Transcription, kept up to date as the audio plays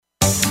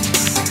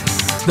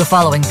The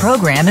following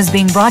program is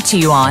being brought to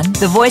you on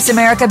the Voice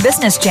America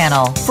Business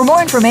Channel. For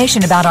more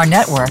information about our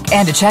network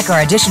and to check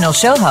our additional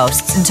show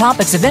hosts and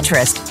topics of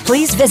interest,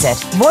 please visit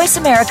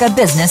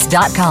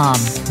voiceamericabusiness.com.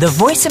 The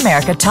Voice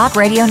America Talk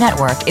Radio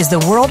Network is the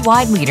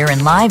worldwide leader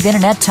in live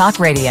Internet talk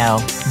radio.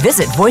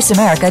 Visit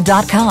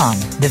voiceamerica.com.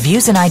 The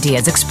views and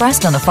ideas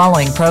expressed on the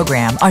following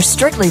program are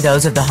strictly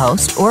those of the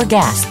host or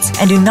guests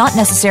and do not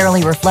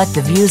necessarily reflect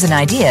the views and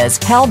ideas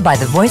held by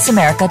the Voice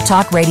America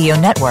Talk Radio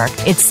Network,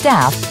 its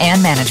staff,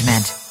 and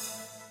management.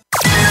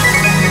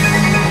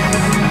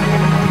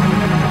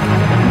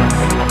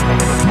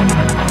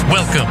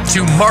 Welcome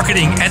to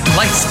Marketing at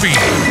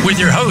Lightspeed with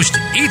your host,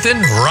 Ethan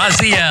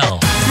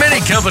Raziel. Many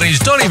companies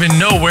don't even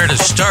know where to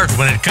start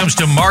when it comes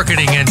to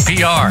marketing and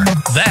PR.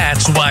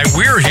 That's why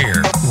we're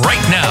here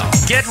right now.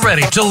 Get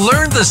ready to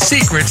learn the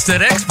secrets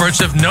that experts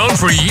have known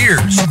for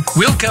years.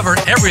 We'll cover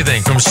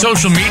everything from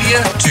social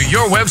media to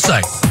your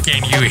website.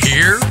 Can you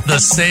hear the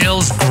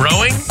sales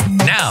growing?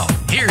 Now,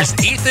 here's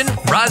Ethan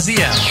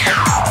Raziel.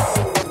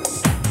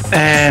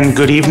 And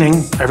good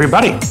evening,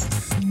 everybody.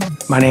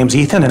 My name's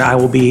Ethan, and I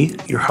will be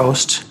your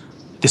host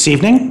this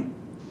evening.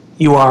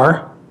 You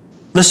are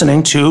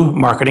listening to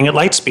Marketing at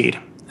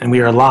Lightspeed, and we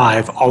are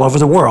live all over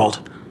the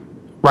world,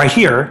 right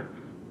here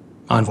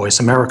on Voice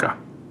America.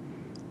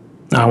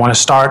 Now, I want to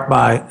start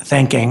by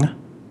thanking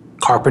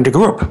Carpenter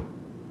Group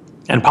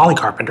and Polly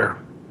Carpenter.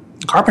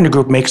 The Carpenter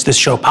Group makes this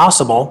show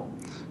possible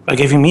by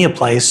giving me a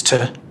place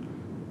to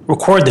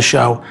record the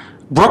show.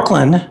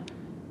 Brooklyn,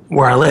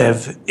 where I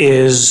live,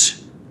 is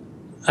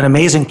an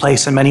amazing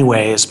place in many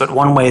ways, but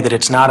one way that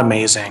it's not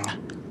amazing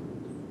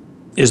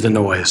is the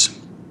noise.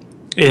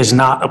 It is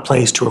not a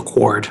place to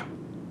record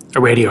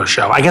a radio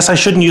show. I guess I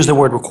shouldn't use the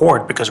word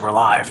record because we're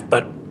live,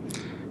 but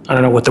I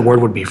don't know what the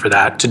word would be for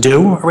that. To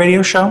do a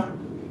radio show?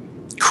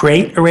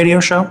 Create a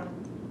radio show?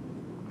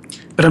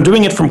 But I'm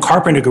doing it from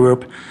Carpenter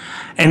Group,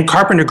 and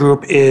Carpenter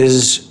Group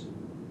is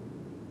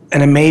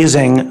an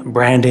amazing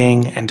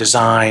branding and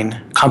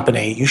design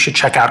company. You should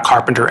check out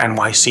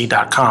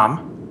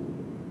carpenternyc.com.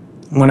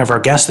 One of our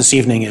guests this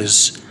evening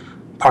is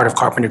part of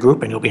Carpenter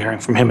Group, and you'll be hearing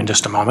from him in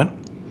just a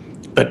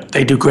moment. But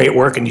they do great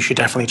work, and you should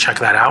definitely check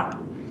that out.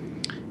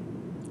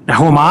 Now,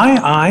 who am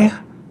I?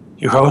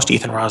 Your host,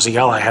 Ethan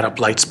Raziel. I head up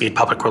Lightspeed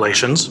Public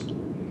Relations.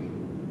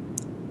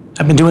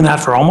 I've been doing that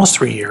for almost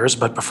 3 years,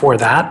 but before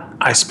that,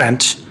 I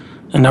spent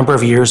a number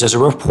of years as a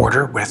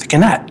reporter with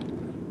Gannett,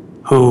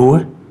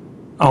 who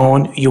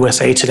own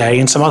USA Today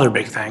and some other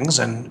big things.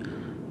 And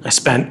I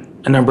spent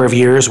a number of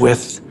years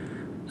with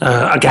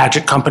a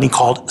gadget company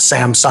called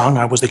Samsung.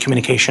 I was the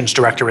communications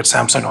director at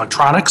Samsung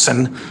Electronics,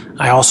 and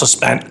I also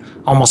spent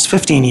almost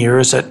 15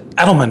 years at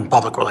Edelman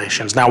Public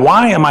Relations. Now,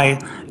 why am I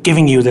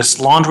giving you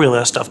this laundry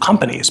list of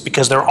companies?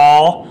 Because they're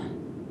all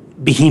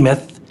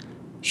behemoth,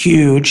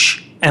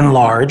 huge, and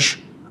large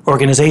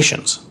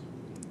organizations.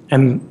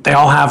 And they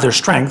all have their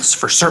strengths,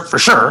 for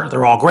sure.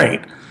 They're all great.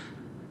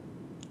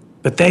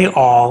 But they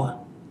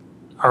all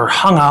are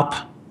hung up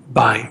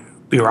by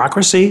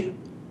bureaucracy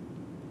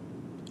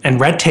and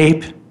red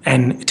tape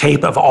and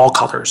tape of all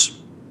colors.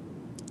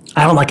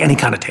 I don't like any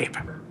kind of tape.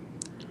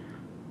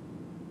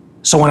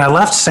 So when I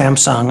left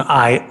Samsung,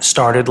 I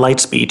started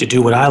Lightspeed to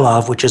do what I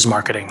love, which is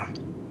marketing,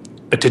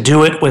 but to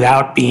do it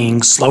without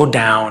being slowed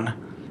down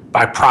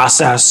by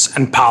process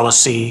and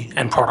policy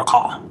and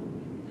protocol.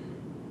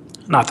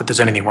 Not that there's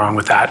anything wrong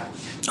with that,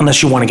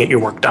 unless you want to get your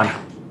work done.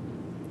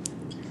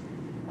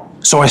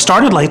 So I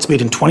started Lightspeed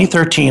in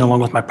 2013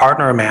 along with my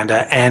partner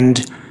Amanda,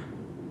 and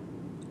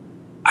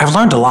I've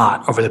learned a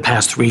lot over the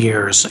past 3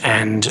 years,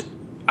 and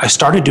I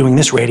started doing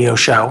this radio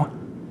show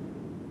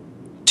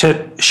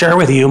to share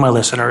with you, my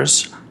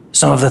listeners,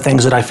 some of the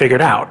things that I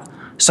figured out,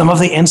 some of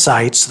the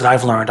insights that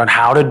I've learned on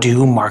how to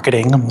do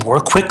marketing more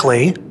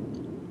quickly,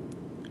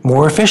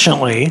 more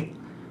efficiently,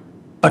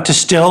 but to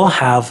still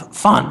have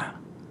fun.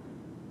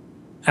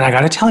 And I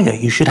got to tell you,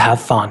 you should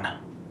have fun.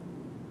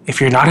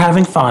 If you're not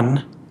having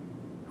fun,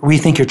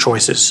 rethink your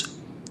choices.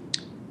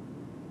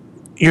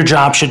 Your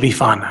job should be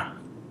fun.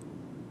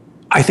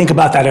 I think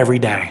about that every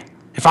day.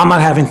 If I'm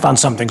not having fun,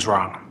 something's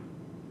wrong.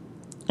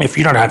 If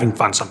you're not having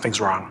fun, something's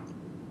wrong.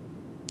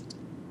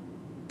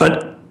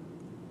 But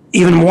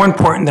even more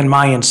important than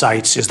my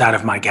insights is that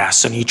of my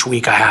guests. And each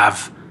week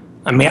I've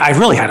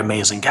really had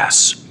amazing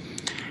guests.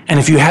 And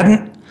if you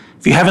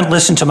haven't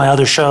listened to my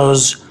other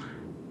shows,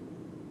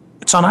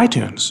 it's on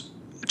iTunes.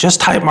 Just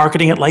type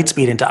Marketing at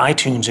Lightspeed into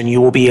iTunes and you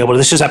will be able to.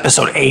 This is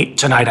episode 8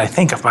 tonight, I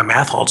think, if my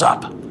math holds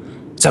up.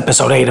 It's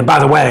episode 8. And by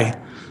the way,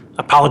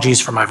 apologies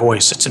for my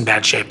voice. It's in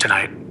bad shape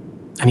tonight.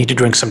 I need to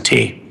drink some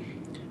tea.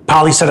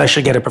 Polly said I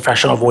should get a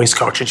professional voice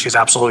coach, and she's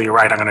absolutely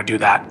right. I'm going to do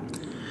that.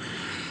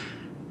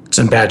 It's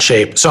in bad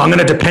shape. So I'm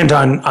going to depend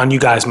on you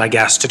guys, my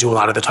guests, to do a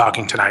lot of the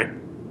talking tonight,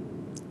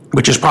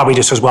 which is probably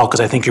just as well because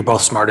I think you're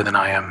both smarter than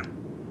I am.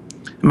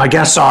 My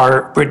guests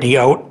are Brittany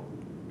Oat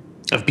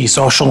of Be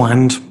Social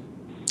and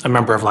a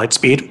member of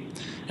Lightspeed,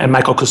 and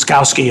Michael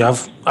Kuskowski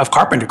of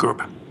Carpenter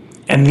Group.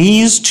 And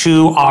these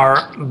two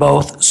are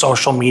both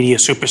social media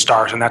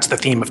superstars, and that's the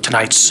theme of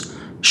tonight's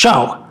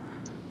show.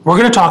 We're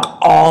going to talk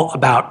all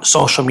about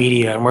social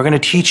media, and we're going to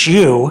teach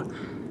you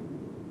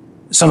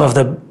some of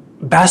the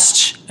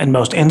best and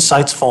most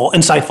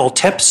insightful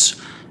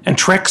tips and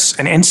tricks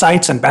and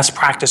insights and best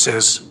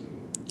practices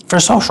for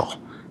social,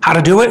 how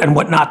to do it and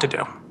what not to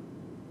do.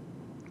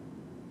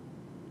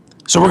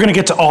 So we're going to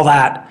get to all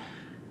that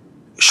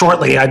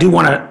shortly. I do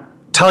want to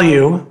tell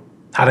you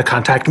how to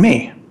contact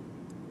me.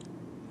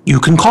 You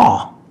can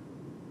call.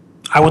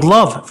 I would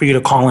love for you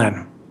to call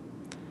in.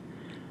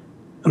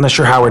 Unless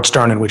you're Howard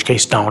Stern, in which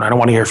case don't. I don't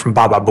want to hear from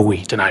Baba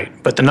Booey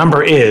tonight. But the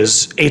number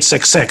is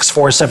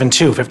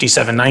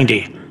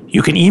 866-472-5790.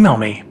 You can email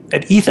me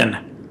at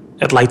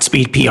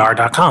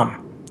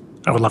ethan@lightspeedpr.com.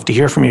 I would love to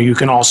hear from you. You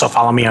can also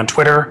follow me on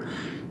Twitter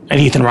at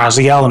Ethan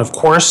Raziel. And of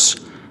course,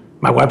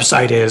 my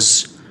website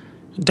is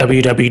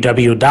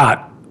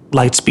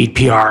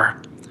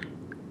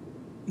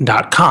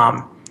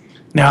www.lightspeedpr.com.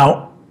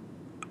 Now,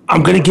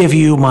 I'm going to give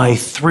you my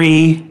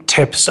 3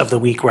 tips of the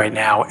week right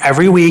now.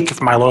 Every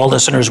week, my loyal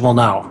listeners will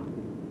know,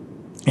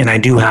 and I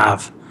do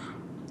have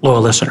loyal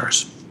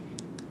listeners.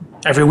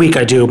 Every week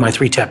I do my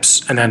 3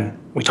 tips, and then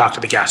we talk to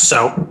the guests.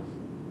 So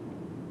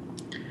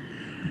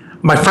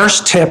my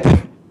first tip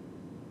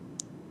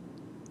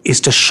is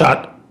to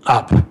shut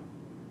up.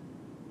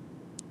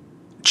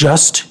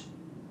 Just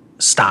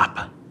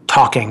stop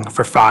talking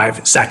for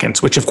 5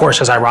 seconds, which of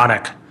course is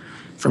ironic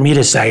for me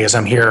to say as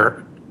I'm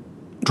here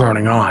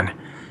droning on.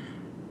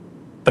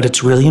 But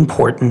it's really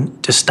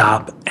important to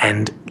stop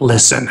and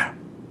listen,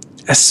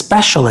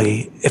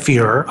 especially if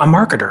you're a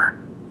marketer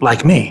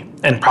like me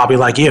and probably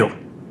like you.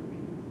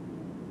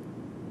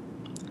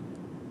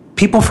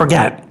 People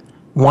forget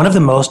one of the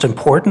most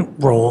important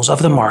roles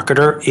of the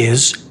marketer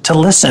is to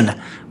listen.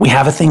 We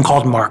have a thing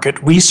called market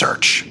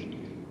research.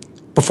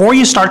 Before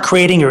you start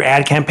creating your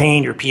ad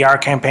campaign, your PR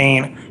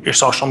campaign, your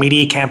social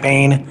media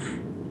campaign,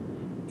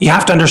 you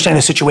have to understand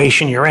the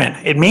situation you're in.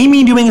 It may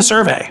mean doing a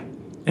survey.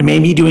 It may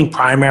be doing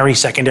primary,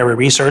 secondary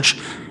research.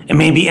 It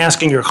may be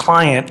asking your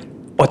client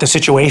what the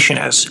situation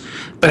is.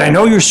 But I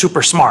know you're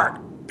super smart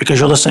because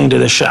you're listening to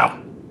this show.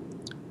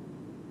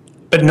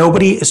 But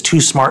nobody is too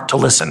smart to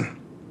listen.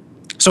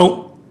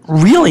 So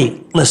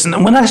really listen.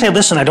 And when I say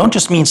listen, I don't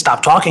just mean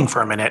stop talking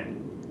for a minute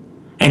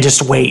and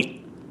just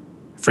wait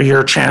for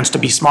your chance to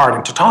be smart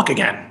and to talk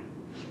again.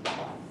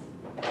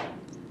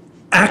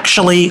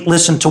 Actually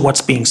listen to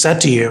what's being said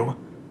to you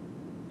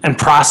and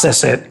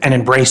process it and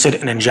embrace it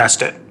and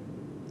ingest it.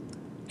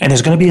 And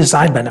there's going to be a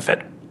side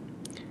benefit.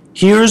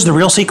 Here's the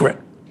real secret.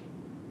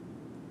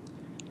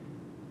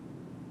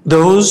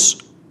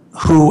 Those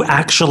who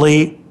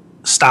actually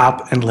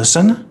stop and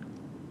listen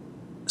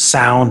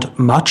sound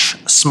much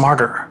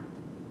smarter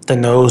than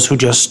those who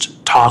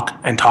just talk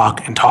and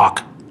talk and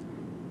talk.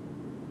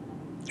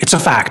 It's a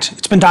fact.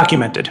 It's been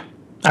documented.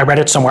 I read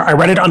it somewhere. I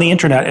read it on the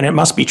internet, and it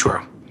must be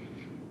true.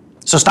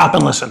 So stop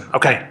and listen.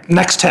 Okay,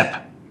 next tip.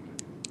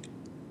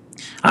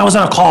 I was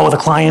on a call with a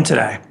client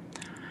today.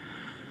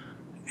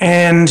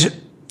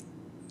 And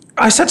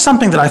I said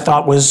something that I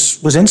thought was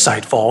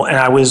insightful, and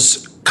I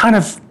was kind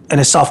of in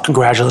a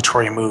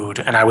self-congratulatory mood,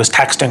 and I was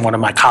texting one of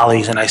my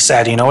colleagues, and I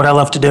said, you know what I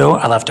love to do?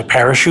 I love to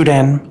parachute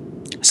in,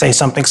 say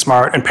something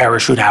smart, and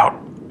parachute out.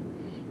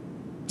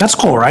 That's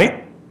cool,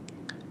 right?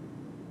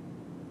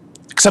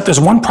 Except there's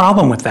one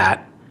problem with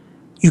that.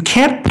 You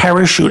can't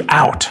parachute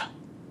out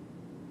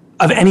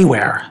of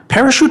anywhere.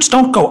 Parachutes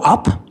don't go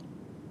up.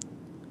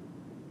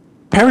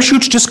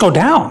 Parachutes just go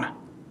down.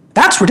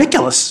 That's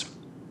ridiculous.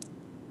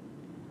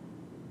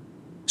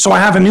 So I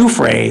have a new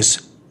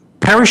phrase,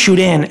 parachute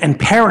in and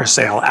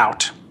parasail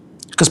out,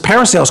 because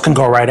parasails can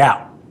go right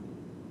out.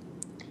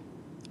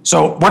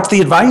 So what's the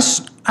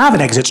advice? Have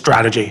an exit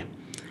strategy.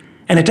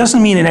 And it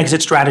doesn't mean an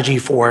exit strategy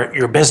for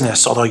your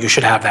business, although you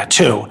should have that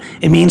too.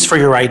 It means for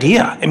your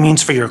idea. It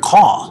means for your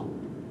call.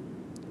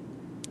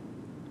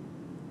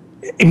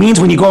 It means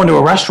when you go into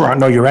a restaurant,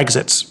 know your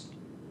exits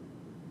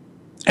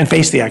and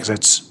face the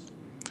exits.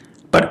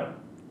 But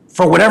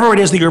for whatever it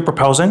is that you're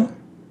proposing,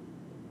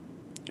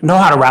 know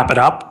how to wrap it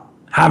up,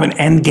 have an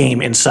end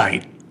game in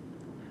sight.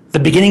 The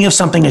beginning of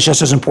something is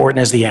just as important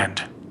as the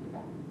end.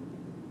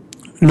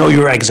 Know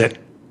your exit.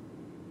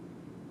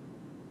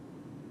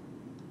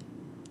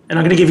 And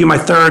I'm going to give you my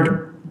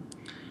third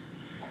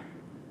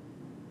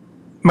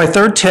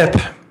tip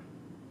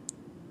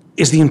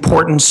is the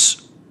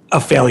importance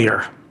of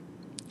failure.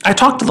 I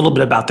talked a little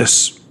bit about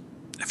this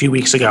a few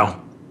weeks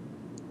ago.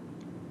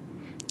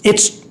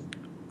 It's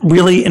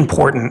really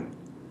important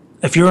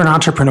if you're an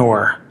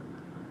entrepreneur,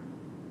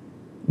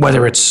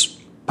 whether it's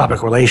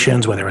public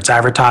relations, whether it's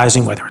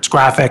advertising, whether it's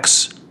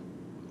graphics,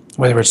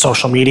 whether it's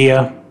social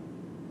media,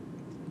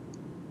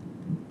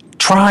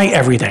 try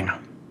everything,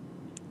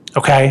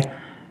 okay?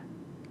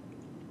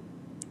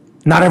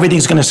 Not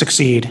everything's going to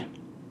succeed,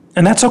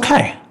 and that's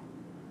okay.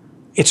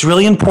 It's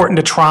really important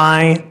to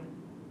try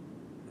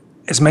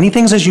as many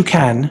things as you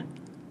can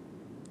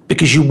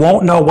because you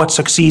won't know what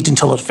succeeds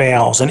until it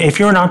fails. And if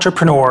you're an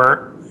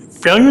entrepreneur,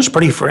 failure is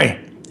pretty free.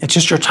 It's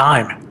just your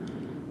time.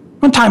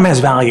 And time has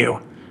value,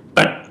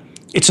 but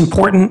it's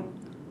important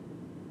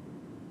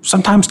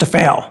sometimes to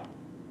fail.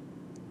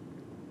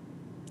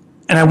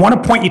 And I want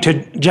to point you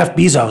to Jeff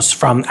Bezos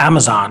from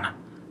Amazon.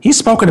 He's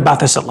spoken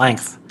about this at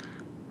length.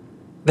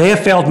 They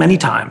have failed many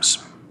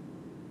times.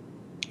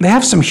 They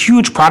have some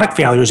huge product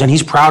failures, and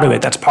he's proud of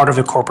it. That's part of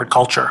the corporate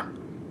culture.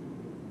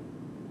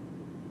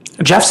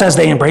 Jeff says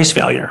they embrace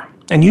failure,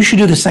 and you should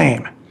do the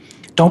same.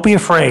 Don't be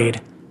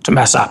afraid to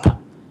mess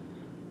up,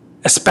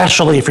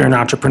 especially if you're an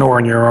entrepreneur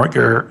and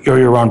you're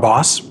your own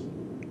boss.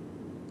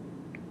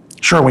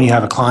 Sure, when you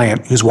have a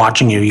client who's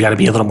watching you, you got to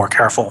be a little more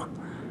careful.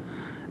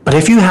 But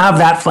if you have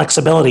that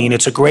flexibility, and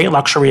it's a great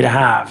luxury to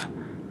have,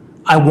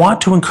 I want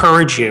to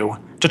encourage you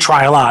to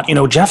try a lot. You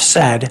know, Jeff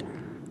said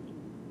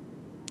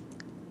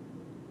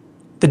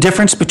the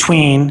difference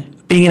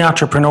between being an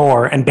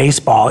entrepreneur and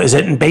baseball is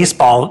that in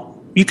baseball,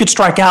 you could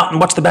strike out, and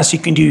what's the best you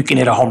can do? You can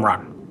hit a home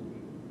run.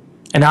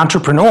 An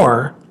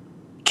entrepreneur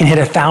can hit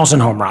 1,000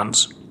 home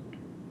runs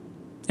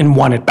in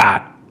one at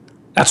bat.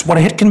 That's what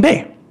a hit can be.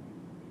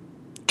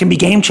 It can be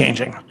game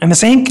changing. And the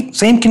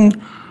same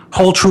can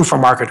hold true for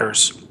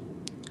marketers.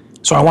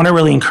 So I want to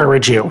really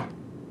encourage you.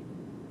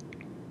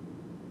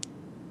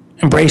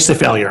 Embrace the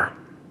failure.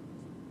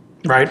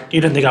 Right? You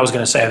didn't think I was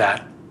going to say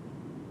that.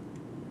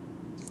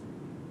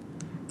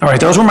 All right,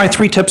 those were my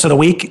 3 tips of the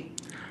week.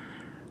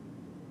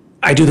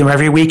 I do them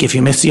every week. If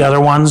you miss the other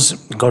ones,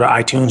 go to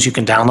iTunes, you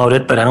can download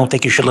it, but I don't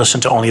think you should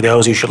listen to only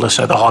those. You should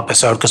listen to the whole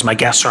episode because my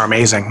guests are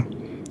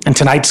amazing. And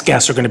tonight's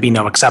guests are going to be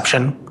no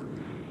exception.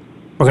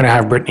 We're going to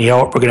have Brittany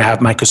Oat. We're going to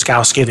have Mike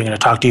Kuskowski. They're going to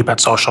talk to you about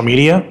social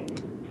media.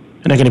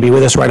 And they're going to be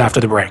with us right after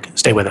the break.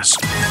 Stay with us.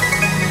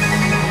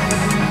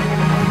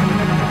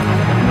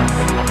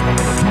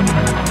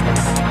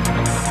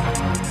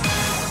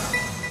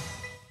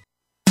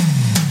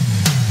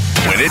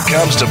 When it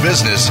comes to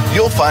business,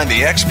 you'll find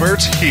the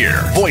experts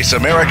here. Voice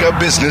America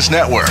Business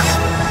Network.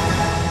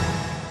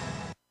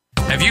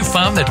 Have you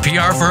found that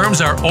PR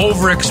firms are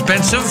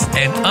over-expensive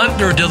and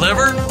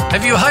under-deliver?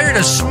 Have you hired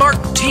a smart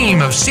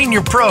team of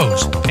senior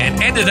pros and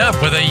ended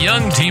up with a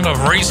young team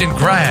of recent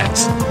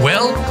grads?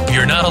 Well,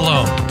 you're not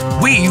alone.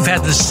 We've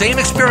had the same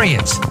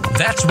experience.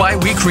 That's why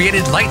we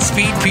created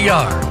Lightspeed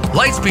PR.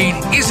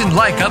 Lightspeed isn't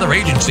like other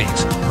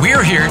agencies.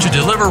 We're here to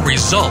deliver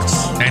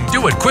results and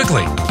do it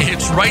quickly.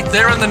 It's right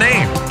there in the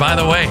name. By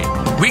the way,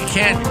 we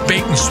can't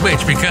bait and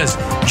switch because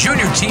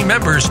junior team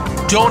members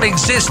don't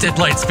exist at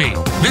Lightspeed.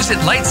 Visit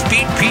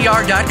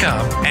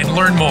lightspeedpr.com and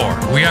learn more.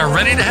 We are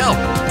ready to help.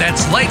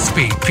 That's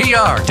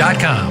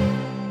lightspeedpr.com.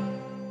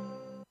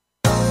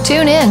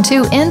 Tune in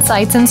to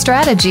Insights and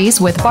Strategies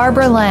with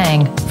Barbara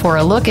Lang for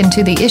a look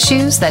into the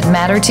issues that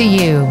matter to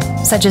you,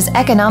 such as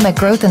economic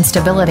growth and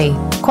stability,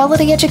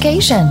 quality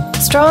education,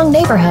 strong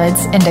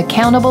neighborhoods, and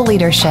accountable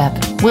leadership.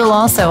 We'll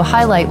also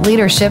highlight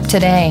leadership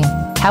today,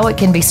 how it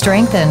can be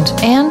strengthened,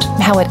 and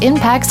how it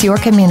impacts your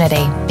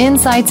community.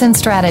 Insights and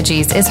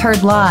Strategies is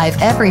heard live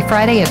every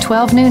Friday at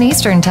 12 noon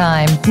Eastern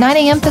Time, 9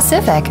 a.m.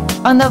 Pacific,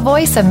 on the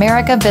Voice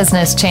America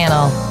Business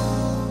Channel.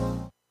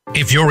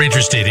 If you're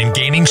interested in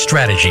gaining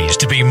strategies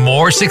to be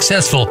more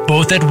successful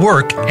both at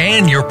work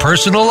and your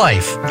personal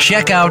life,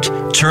 check out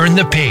Turn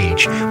the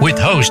Page with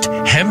host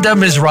Hemda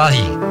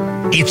Mizrahi.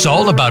 It's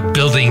all about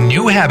building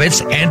new habits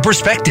and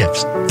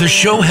perspectives. The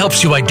show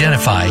helps you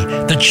identify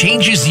the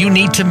changes you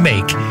need to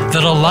make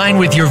that align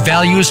with your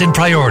values and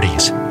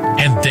priorities,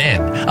 and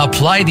then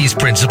apply these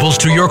principles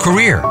to your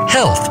career,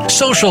 health,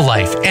 social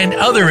life, and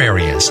other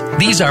areas.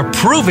 These are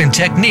proven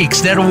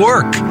techniques that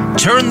work.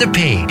 Turn the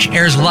Page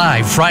airs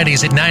live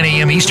Fridays at 9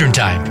 a.m. Eastern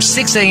Time,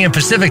 6 a.m.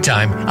 Pacific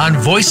Time on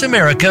Voice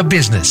America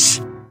Business.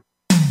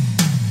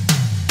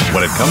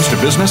 When it comes to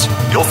business,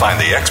 you'll find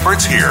the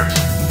experts here.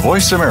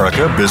 Voice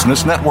America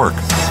Business Network.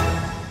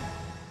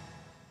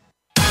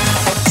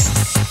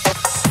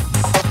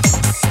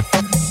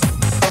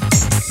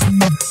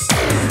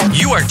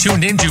 You are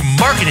tuned into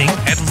Marketing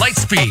at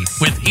Lightspeed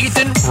with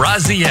Ethan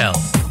Raziel.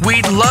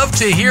 We'd love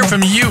to hear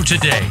from you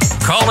today.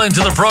 Call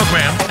into the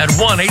program at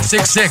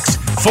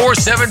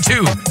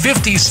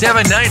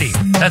 1-866-472-5790.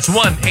 That's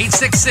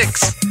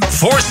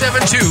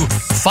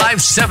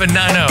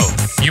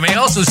 1-866-472-5790. You may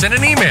also send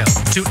an email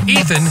to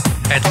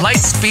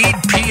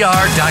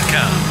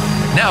ethan@lightspeedpr.com.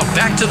 Now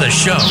back to the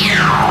show.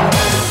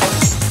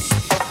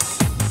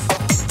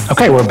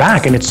 Okay, we're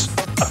back, and it's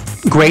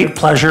a great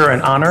pleasure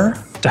and honor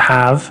to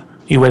have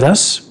you with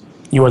us.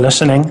 You are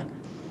listening,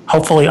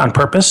 hopefully on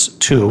purpose,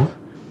 to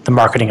the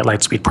Marketing at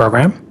Lightspeed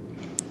program.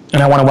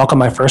 And I want to welcome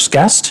my first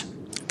guest,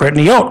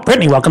 Brittany Oat.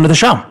 Brittany, welcome to the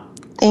show.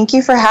 Thank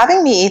you for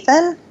having me,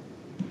 Ethan.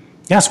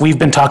 Yes, we've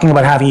been talking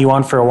about having you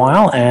on for a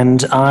while,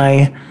 and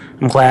I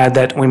am glad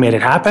that we made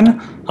it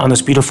happen on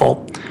this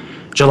beautiful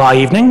July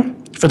evening.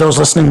 For those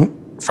listening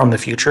from the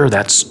future,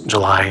 that's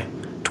July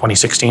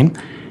 2016.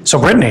 So,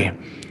 Brittany,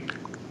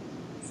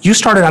 you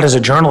started out as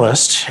a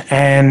journalist,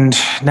 and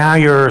now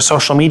you're a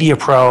social media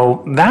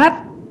pro.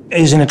 That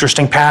is an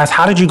interesting path.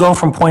 How did you go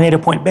from point A to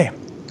point B?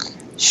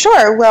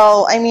 Sure.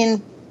 Well, I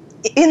mean,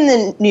 in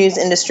the news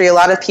industry, a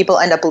lot of people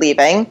end up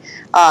leaving.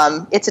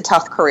 It's a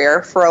tough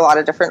career for a lot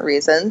of different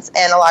reasons,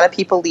 and a lot of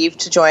people leave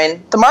to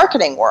join the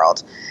marketing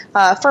world.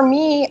 For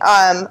me,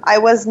 I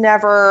was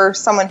never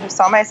someone who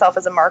saw myself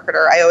as a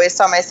marketer. I always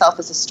saw myself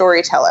as a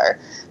storyteller.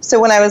 So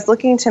when I was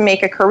looking to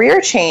make a career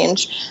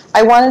change,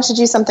 I wanted to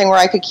do something where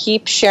I could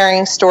keep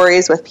sharing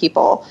stories with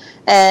people.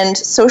 And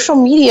social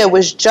media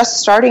was just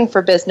starting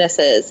for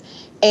businesses.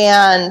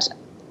 And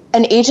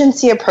an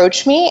agency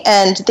approached me,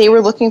 and they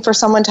were looking for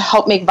someone to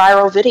help make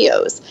viral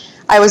videos.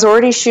 I was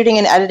already shooting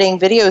and editing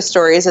video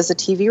stories as a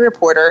TV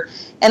reporter,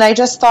 and I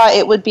just thought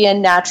it would be a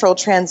natural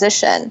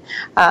transition.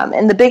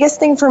 And the biggest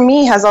thing for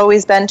me has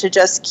always been to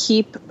just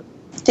keep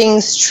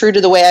things true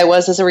to the way I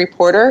was as a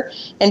reporter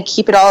and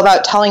keep it all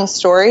about telling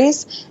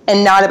stories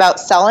and not about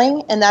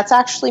selling. And that's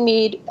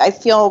actually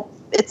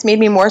it's made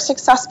me more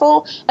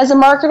successful as a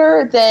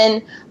marketer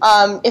than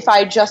if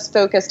I just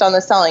focused on the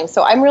selling.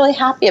 So I'm really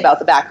happy about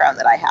the background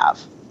that I have.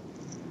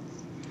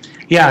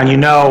 Yeah,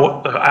 and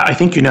I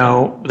think you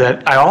know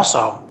that I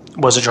also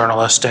was a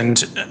journalist,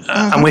 and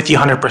I'm with you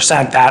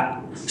 100%. That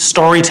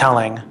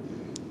storytelling,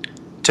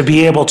 to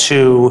be able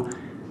to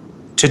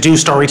do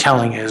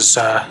storytelling is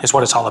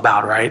what it's all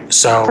about, right?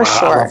 So For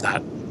sure. I love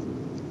that.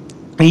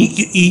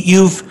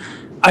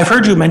 I've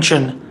heard you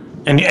mention,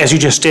 and as you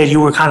just did, you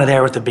were kind of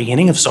there at the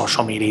beginning of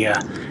social media.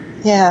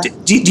 Yeah.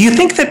 Do you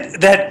think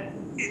that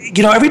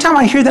every time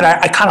I hear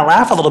that, I kind of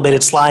laugh a little bit.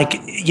 It's like,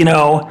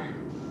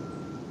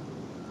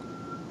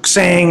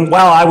 saying,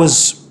 well, I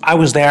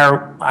was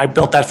there, I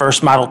built that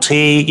first Model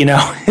T,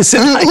 is it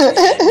like,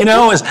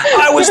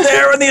 I was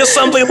there in the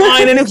assembly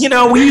line,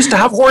 and we used to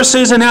have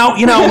horses, and now,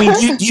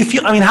 do you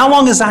feel, how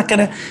long is that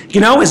gonna,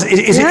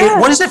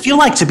 what does it feel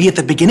like to be at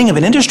the beginning of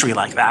an industry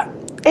like that?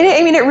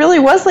 It really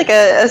was like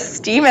a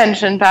steam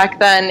engine back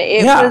then.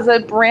 It was a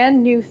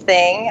brand new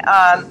thing.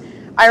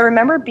 I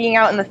remember being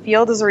out in the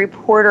field as a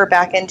reporter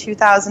back in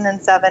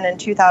 2007 and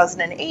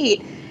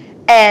 2008,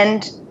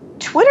 and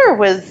Twitter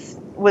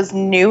was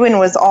new and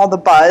was all the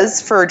buzz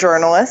for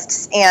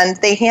journalists, and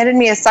they handed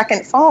me a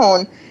second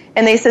phone,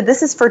 and they said,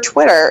 "This is for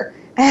Twitter."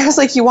 And I was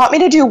like, "You want me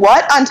to do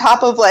what on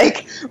top of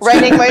like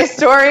writing my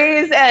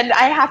stories, and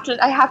I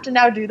have to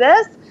now do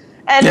this?"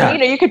 And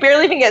you could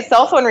barely even get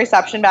cell phone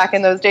reception back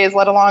in those days,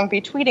 let alone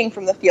be tweeting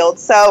from the field.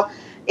 So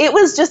it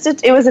was just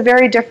it was a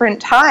very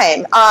different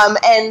time,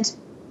 and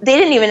they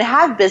didn't even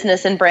have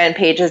business and brand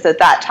pages at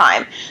that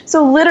time.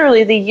 So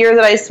literally the year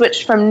that I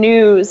switched from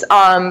news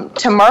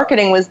to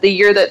marketing was the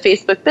year that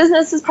Facebook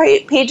business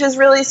pages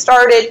really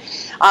started.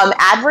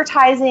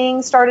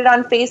 Advertising started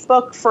on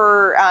Facebook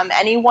for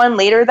anyone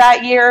later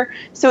that year.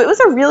 So it was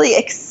a really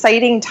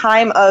exciting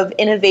time of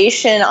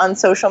innovation on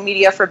social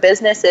media for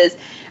businesses,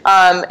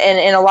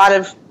 and a lot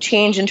of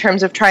change in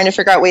terms of trying to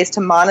figure out ways to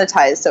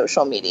monetize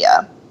social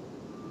media.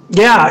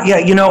 Yeah,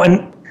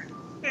 and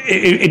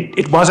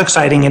it was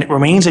exciting, and it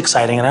remains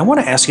exciting. And I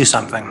want to ask you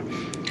something.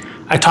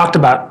 I talked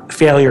about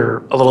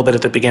failure a little bit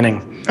at the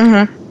beginning,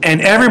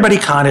 and everybody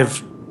kind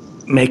of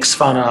makes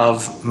fun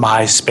of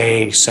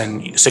MySpace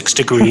and 6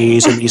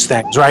 Degrees and these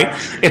things, right?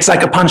 It's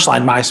like a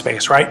punchline,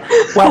 MySpace, right?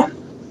 Well,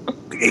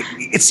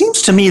 it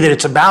seems to me that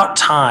it's about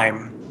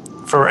time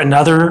for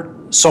another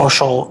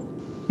social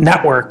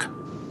network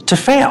to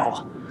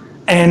fail.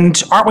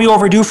 And aren't we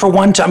overdue for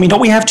one? Don't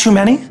we have too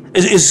many? Who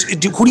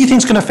do you think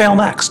is going to fail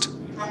next?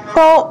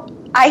 Well,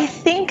 I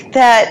think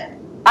that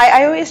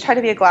I always try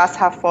to be a glass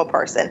half full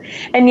person.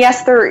 And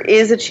yes, there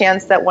is a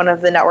chance that one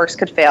of the networks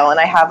could fail, and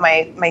I have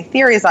my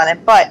theories on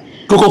it. But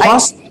Google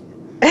Plus? Did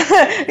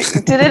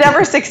it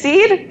ever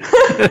succeed?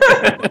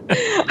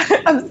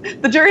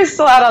 The jury's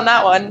still out on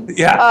that one.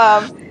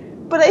 Yeah.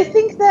 But I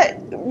think that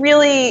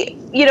really,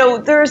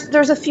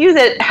 there's a few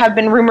that have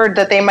been rumored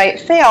that they might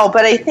fail.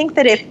 But I think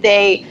that if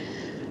they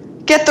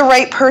get the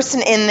right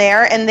person in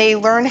there and they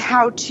learn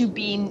how to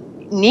be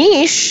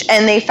niche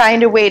and they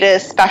find a way to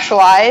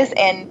specialize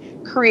and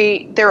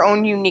create their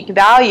own unique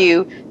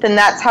value, then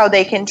that's how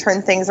they can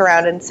turn things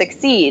around and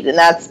succeed. And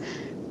that's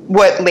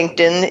what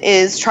LinkedIn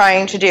is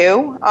trying to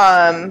do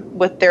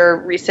with their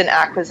recent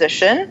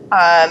acquisition.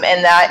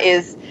 And that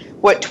is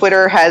what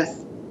Twitter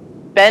has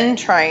been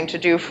trying to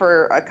do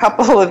for a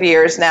couple of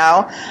years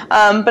now.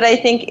 But I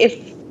think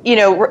if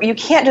you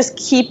can't just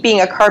keep being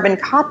a carbon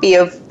copy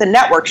of the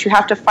networks. You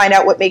have to find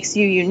out what makes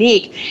you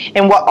unique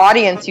and what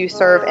audience you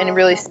serve and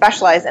really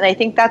specialize. And I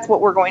think that's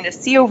what we're going to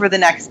see over the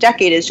next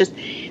decade is just,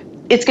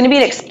 it's going to be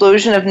an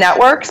explosion of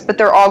networks, but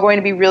they're all going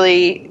to be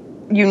really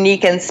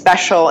unique and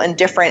special and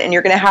different. And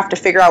you're going to have to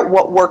figure out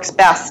what works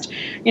best,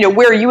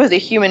 where you as a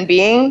human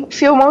being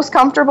feel most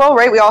comfortable,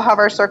 right? We all have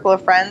our circle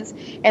of friends.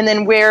 And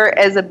then where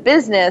as a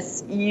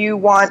business, you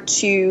want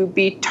to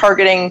be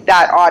targeting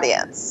that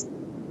audience.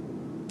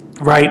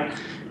 Right.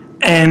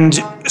 And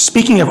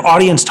speaking of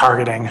audience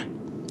targeting,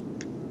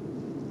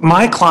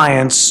 my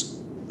clients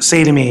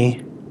say to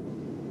me,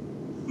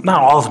 not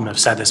all of them have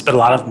said this, but a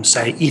lot of them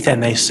say, Ethan,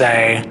 they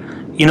say,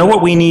 you know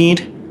what we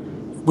need?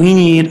 We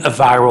need a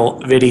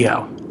viral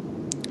video.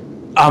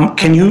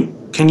 Can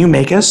you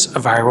make us a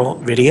viral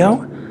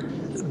video?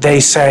 They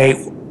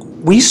say,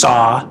 we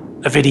saw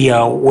a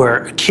video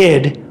where a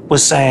kid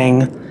was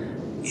saying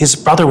his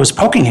brother was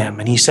poking him,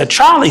 and he said,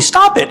 "Charlie,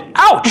 stop it!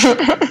 Ouch!"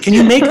 Can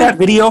you make that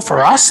video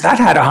for us? That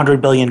had 100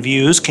 billion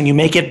views. Can you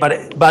make it?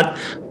 But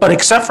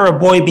except for a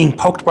boy being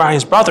poked by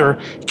his brother,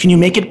 can you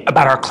make it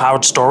about our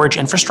cloud storage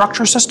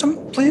infrastructure system,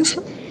 please?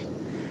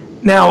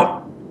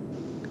 Now,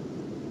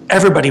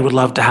 everybody would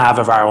love to have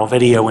a viral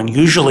video, and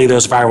usually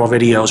those viral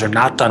videos are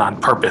not done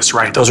on purpose,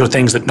 right? Those are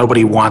things that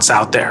nobody wants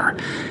out there.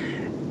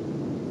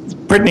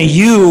 Brittany,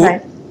 you,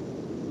 Right.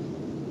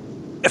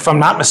 if I'm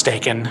not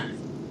mistaken,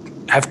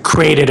 have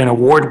created an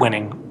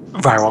award-winning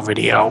viral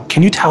video.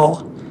 Can you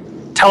tell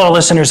our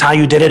listeners how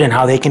you did it and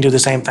how they can do the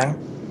same thing?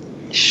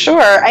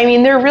 Sure. I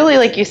mean, there really,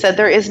 like you said,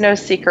 there is no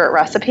secret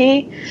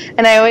recipe.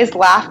 And I always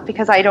laugh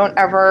because I don't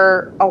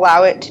ever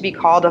allow it to be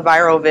called a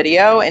viral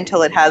video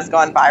until it has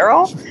gone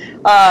viral.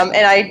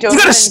 And I don't. You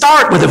got to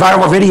start with a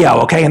viral video,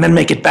 okay, and then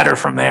make it better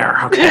from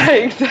there.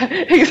 Okay.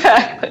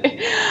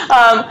 Exactly.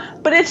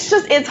 But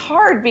it's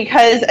hard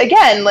because,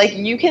 again, like,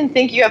 you can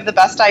think you have the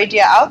best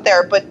idea out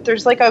there, but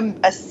there's like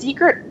a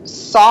secret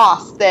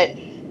sauce that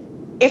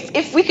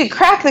if we could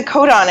crack the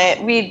code on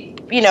it, we'd,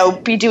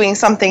 be doing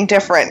something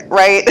different,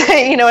 right?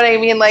 You know what I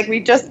mean? Like,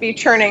 we'd just be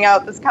churning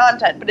out this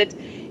content, but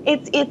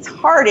it's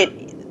hard.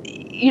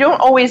 You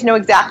don't always know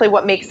exactly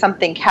what makes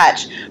something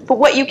catch. But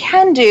what you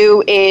can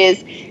do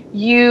is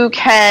you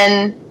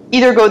can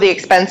either go the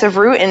expensive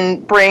route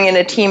and bring in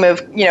a team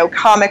of,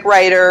 comic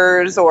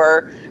writers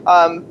or,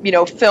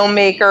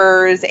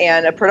 filmmakers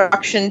and a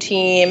production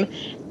team,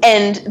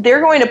 and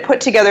they're going to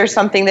put together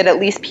something that at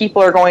least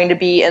people are going to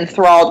be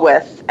enthralled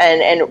with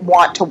and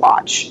want to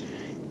watch.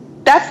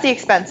 That's the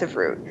expensive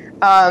route.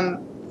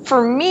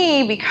 For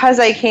me,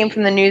 because I came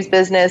from the news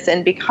business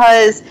and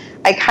because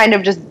I kind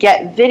of just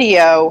get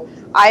video,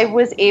 I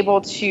was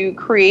able to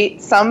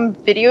create some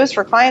videos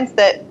for clients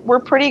that were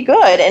pretty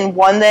good, and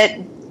one that,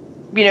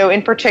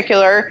 in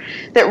particular,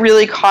 that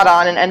really caught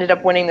on and ended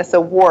up winning this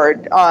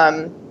award.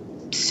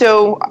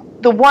 So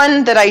the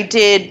one that I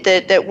did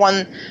that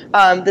won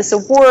this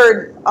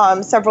award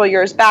several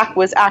years back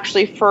was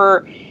actually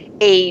for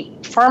a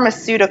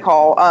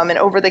pharmaceutical, an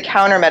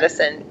over-the-counter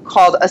medicine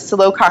called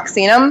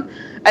oscillococcinum.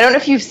 I don't know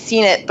if you've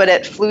seen it, but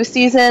at flu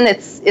season,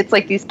 it's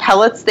like these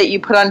pellets that you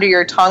put under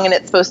your tongue, and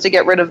it's supposed to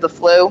get rid of the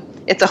flu.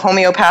 It's a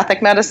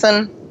homeopathic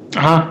medicine.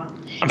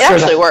 It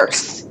actually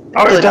works.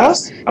 Oh, it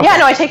does? Okay. Yeah,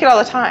 no, I take it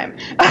all the time.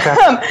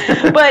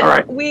 Okay. But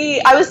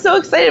right. I was so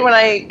excited when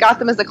I got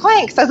them as a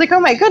client, because I was like, oh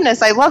my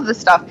goodness, I love this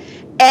stuff.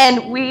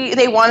 And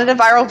they wanted a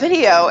viral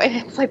video, and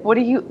it's like, what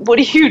do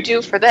you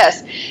do for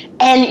this?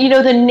 And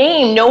the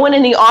name, no one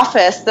in the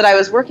office that I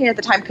was working at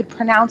the time could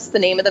pronounce the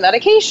name of the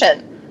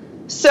medication.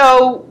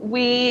 So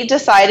we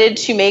decided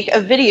to make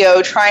a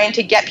video trying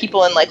to get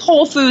people in like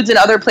Whole Foods and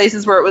other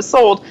places where it was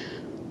sold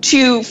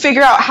to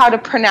figure out how to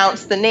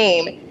pronounce the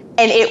name.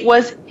 And it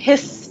was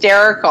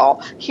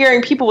hysterical,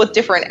 hearing people with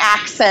different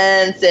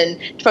accents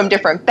and from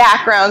different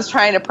backgrounds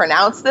trying to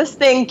pronounce this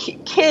thing,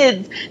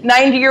 kids,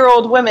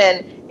 90-year-old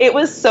women. It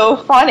was so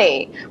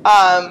funny,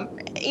 and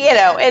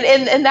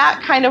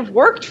that kind of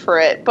worked for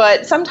it.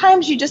 But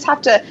sometimes you just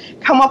have to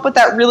come up with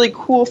that really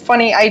cool,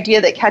 funny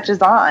idea that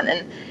catches on,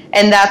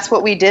 and that's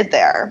what we did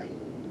there.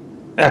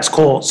 That's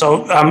cool.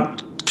 So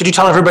could you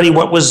tell everybody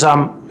what was,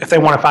 if they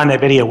want to find that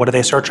video, what do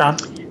they search on?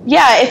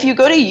 Yeah, if you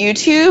go to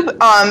YouTube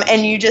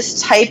and you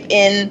just type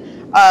in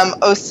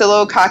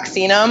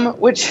oscillococcinum,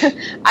 which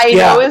I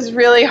know is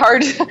really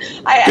hard.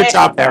 Good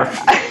job there.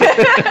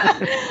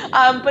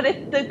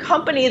 But the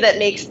company that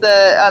makes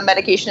the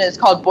medication is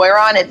called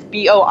Boiron. It's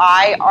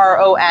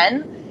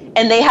Boiron,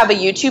 and they have a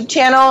YouTube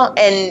channel,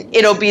 and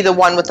it'll be the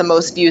one with the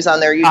most views on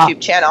their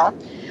YouTube channel.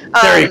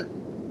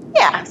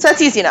 Yeah, so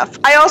that's easy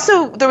enough.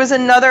 There was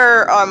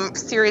another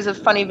series of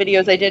funny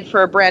videos I did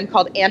for a brand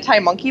called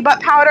Anti-Monkey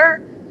Butt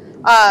Powder.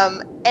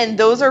 And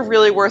those are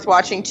really worth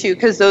watching too,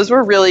 because those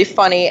were really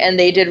funny and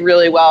they did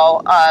really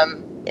well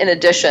in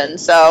addition.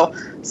 So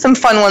some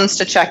fun ones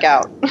to check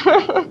out.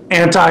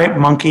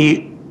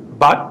 Anti-monkey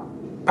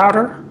butt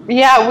powder?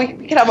 Yeah, we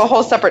could have a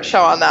whole separate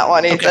show on that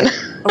one, Ethan.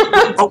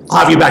 Okay. I'll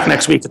have you back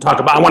next week to talk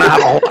about. I want to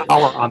have a whole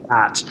hour on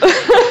that.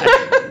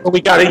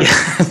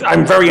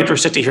 I'm very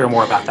interested to hear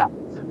more about that.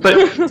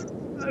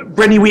 But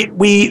Brittany,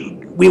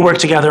 we work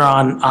together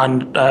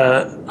on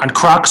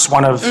Crux,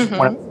 one of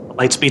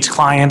Lightspeed's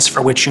clients,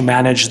 for which you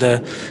manage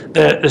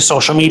the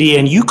social media,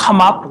 and you come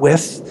up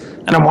with,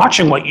 and I'm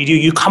watching what you do,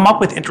 you come up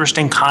with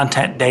interesting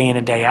content day in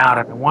and day out.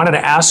 And I wanted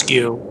to ask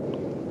you,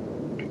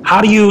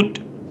 how do you,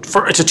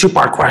 it's a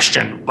two-part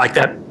question, like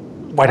that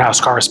White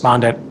House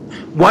correspondent,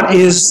 what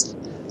is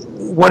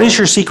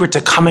your secret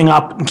to coming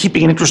up and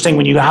keeping it interesting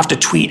when you have to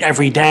tweet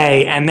every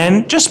day? And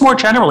then just more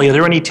generally, are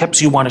there any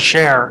tips you want to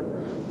share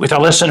with our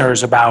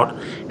listeners about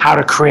how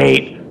to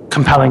create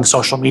compelling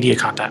social media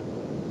content?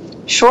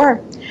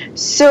 Sure.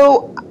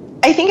 So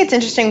I think it's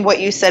interesting what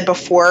you said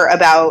before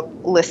about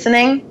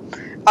listening.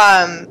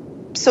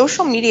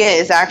 Social media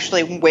is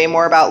actually way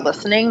more about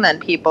listening than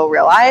people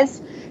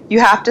realize. You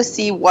have to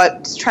see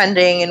what's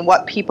trending and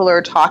what people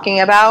are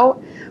talking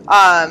about,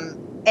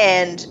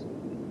 and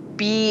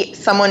be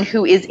someone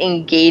who is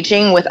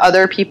engaging with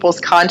other people's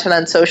content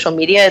on social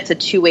media. It's a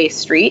two-way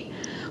street.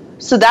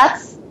 So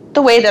that's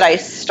the way that I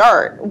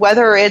start,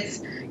 whether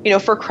it's,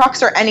 for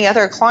Crux or any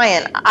other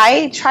client.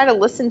 I try to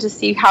listen to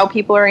see how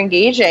people are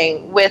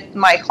engaging with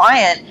my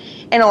client.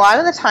 And a lot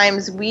of the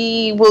times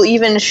we will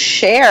even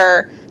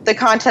share the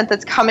content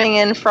that's coming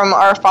in from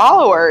our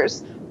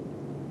followers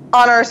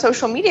on our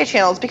social media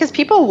channels because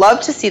people love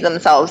to see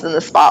themselves in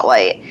the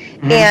spotlight.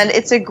 Mm-hmm. And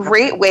it's a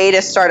great way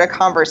to start a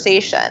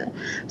conversation.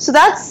 So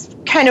that's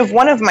kind of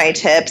one of my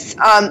tips.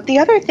 The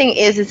other thing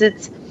is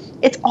it's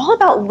all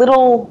about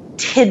little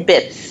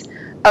tidbits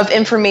of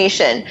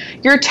information.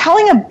 You're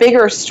telling a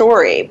bigger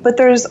story, but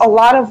there's a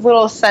lot of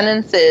little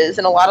sentences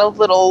and a lot of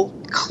little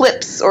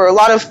clips or a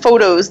lot of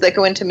photos that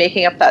go into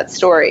making up that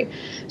story.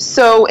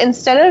 So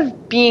instead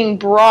of being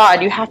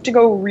broad, you have to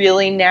go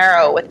really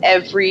narrow with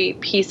every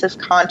piece of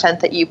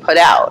content that you put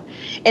out.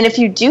 And if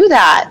you do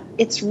that,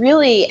 it's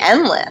really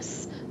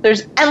endless.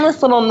 There's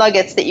endless little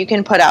nuggets that you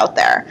can put out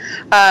there.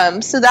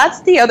 So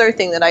that's the other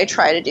thing that I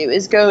try to do,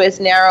 is go as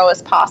narrow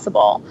as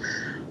possible.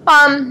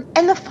 And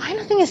the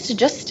final thing is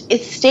to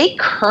stay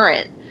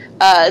current.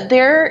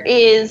 There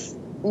is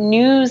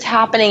news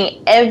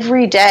happening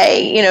every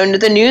day.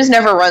 The news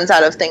never runs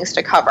out of things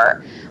to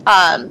cover.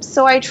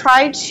 So I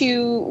try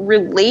to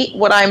relate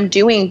what I'm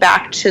doing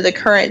back to the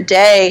current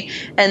day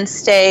and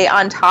stay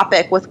on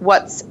topic with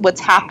what's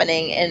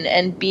happening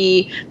and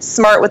be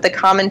smart with the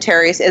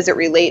commentaries as it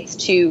relates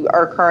to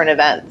our current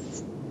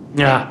events.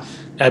 Yeah,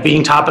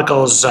 being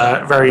topical is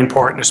very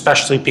important,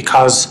 especially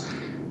because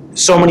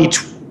so many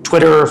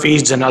Twitter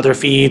feeds and other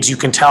feeds, you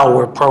can tell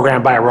were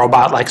programmed by a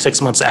robot like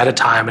 6 months at a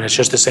time, and it's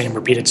just the same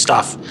repeated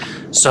stuff.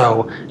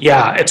 So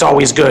yeah, it's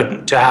always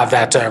good to have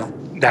that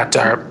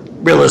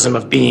realism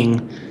of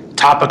being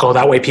topical.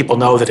 That way people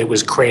know that it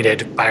was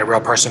created by a real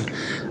person.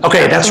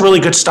 Okay, that's really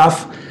good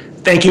stuff.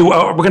 Thank you.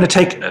 We're going to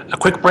take a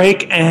quick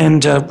break,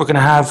 and we're going to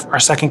have our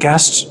second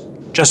guest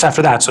just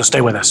after that, so stay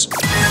with us.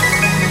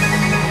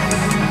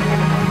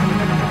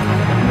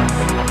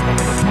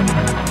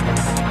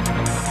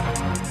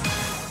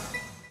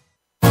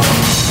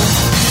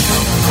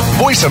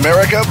 Voice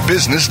America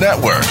Business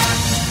Network,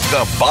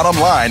 the bottom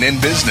line in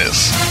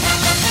business.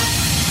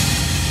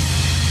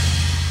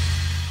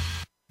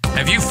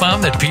 Have you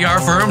found that PR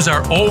firms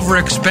are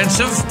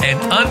overexpensive and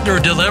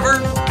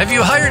under-deliver? Have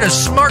you hired a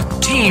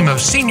smart team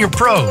of senior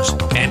pros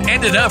and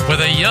ended up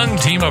with a young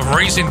team of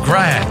recent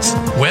grads?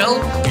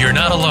 Well, you're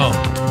not alone.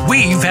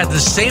 We've had the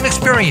same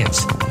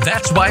experience.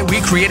 That's why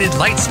we created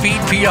Lightspeed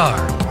PR.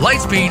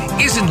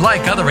 Lightspeed isn't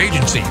like other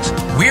agencies.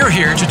 We're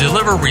here to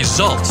deliver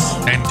results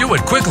and do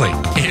it quickly.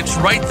 It's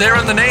right there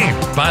in the name.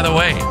 By the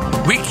way,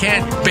 we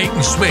can't bait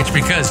and switch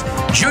because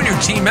junior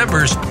team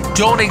members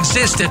don't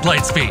exist at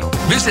Lightspeed.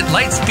 Visit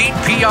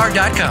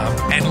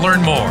lightspeedpr.com and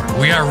learn more.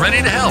 We are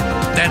ready to help.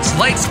 That's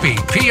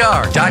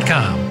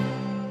lightspeedpr.com.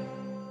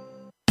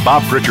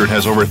 Bob Pritchard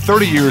has over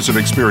 30 years of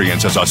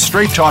experience as a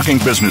straight-talking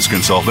business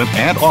consultant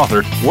and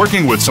author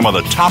working with some of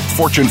the top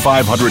Fortune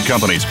 500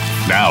 companies.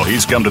 Now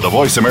he's come to the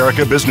Voice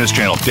America Business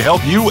Channel to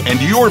help you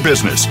and your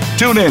business.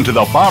 Tune in to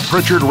the Bob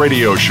Pritchard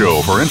Radio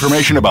Show for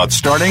information about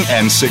starting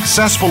and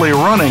successfully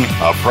running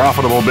a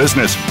profitable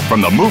business.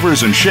 From the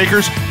movers and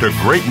shakers to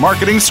great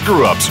marketing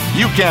screw-ups,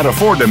 you can't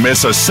afford to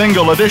miss a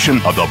single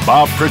edition of the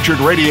Bob Pritchard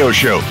Radio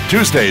Show.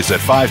 Tuesdays at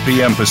 5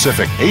 p.m.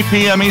 Pacific, 8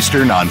 p.m.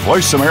 Eastern on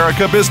Voice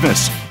America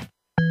Business.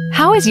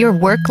 How is your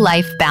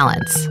work-life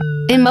balance?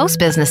 In most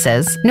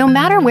businesses, no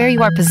matter where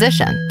you are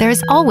positioned, there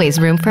is always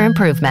room for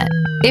improvement.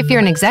 If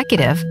you're an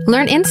executive,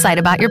 learn insight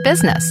about your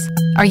business.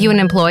 Are you an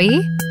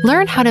employee?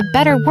 Learn how to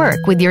better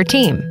work with your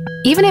team.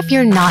 Even if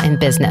you're not in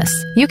business,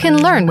 you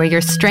can learn where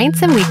your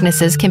strengths and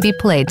weaknesses can be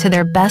played to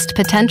their best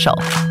potential.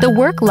 The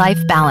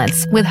Work-Life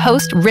Balance with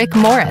host Rick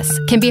Morris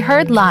can be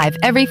heard live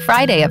every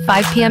Friday at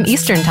 5 p.m.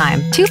 Eastern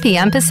Time, 2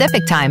 p.m.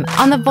 Pacific Time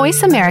on the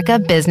Voice America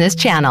Business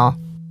Channel.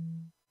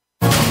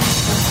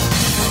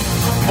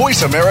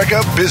 Voice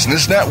America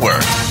Business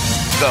Network,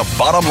 the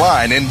bottom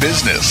line in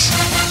business.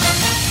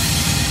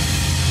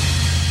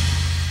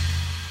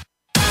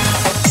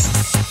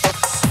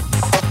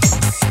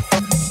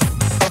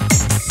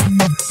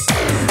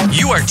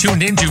 You are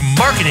tuned into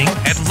Marketing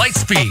at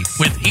Lightspeed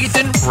with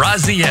Ethan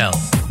Raziel.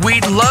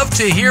 We'd love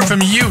to hear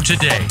from you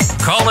today.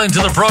 Call into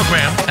the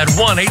program at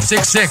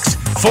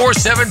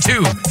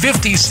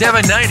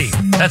 1-866-472-5790.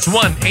 That's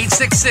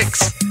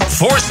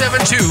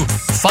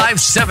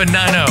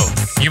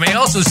 1-866-472-5790. You may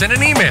also send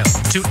an email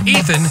to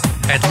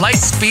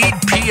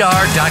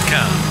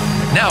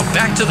ethan@lightspeedpr.com. Now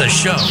back to the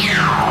show.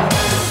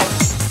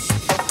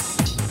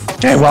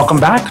 Okay, welcome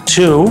back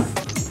to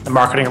the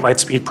Marketing at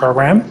Lightspeed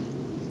program.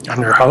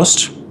 I'm your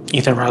host,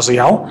 Ethan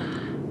Raziel.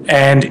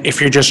 And if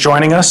you're just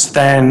joining us,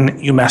 then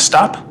you messed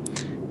up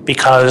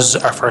because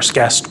our first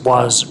guest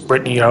was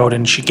Brittany Oat,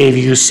 and she gave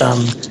you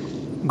some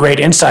great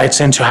insights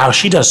into how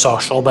she does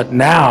social. But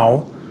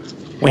now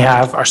we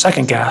have our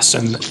second guest,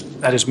 and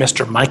that is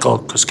Mr. Michael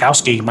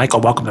Kuskowski.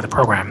 Michael, welcome to the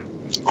program.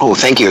 Oh,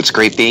 thank you. It's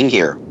great being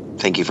here.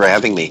 Thank you for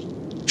having me.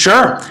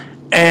 Sure.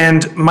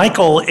 And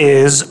Michael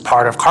is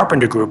part of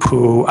Carpenter Group,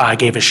 who I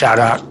gave a shout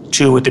out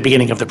to at the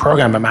beginning of the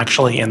program. I'm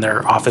actually in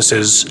their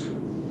offices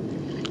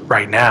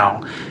right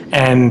now.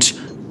 And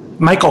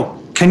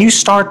Michael, can you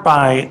start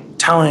by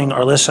telling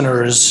our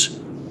listeners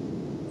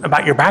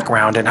about your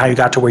background and how you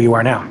got to where you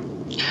are now?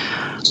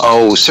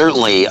 Oh,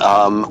 certainly.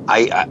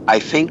 I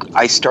think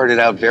I started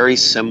out very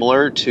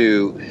similar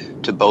to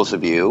both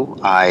of you.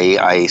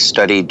 I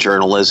studied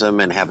journalism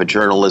and have a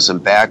journalism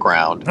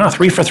background. Oh,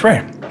 3 for 3.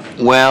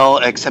 Well,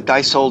 except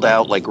I sold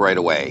out like right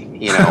away.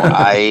 You know,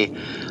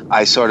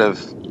 I sort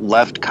of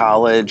left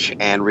college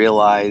and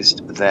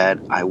realized that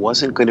I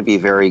wasn't going to be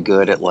very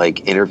good at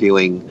like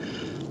interviewing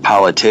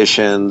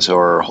politicians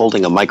or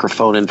holding a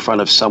microphone in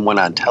front of someone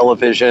on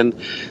television.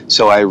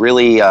 So I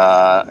really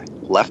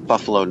left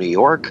Buffalo, New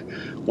York,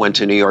 went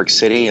to New York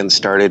City and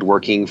started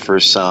working for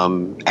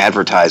some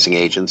advertising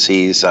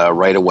agencies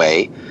right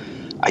away.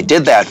 I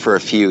did that for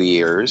a few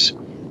years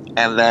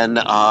and then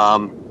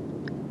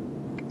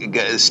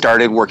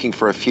started working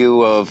for a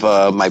few of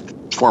my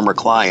former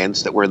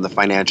clients that were in the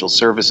financial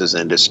services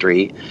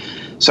industry.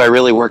 So I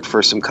really worked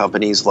for some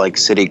companies like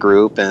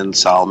Citigroup and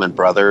Salomon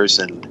Brothers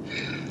and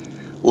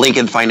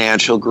Lincoln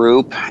Financial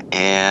Group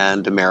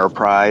and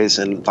Ameriprise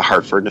and The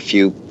Hartford and a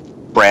few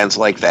brands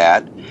like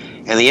that.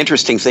 And the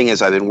interesting thing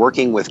is I've been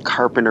working with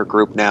Carpenter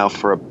Group now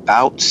for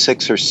about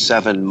 6 or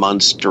 7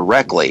 months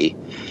directly,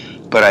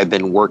 but I've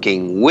been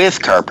working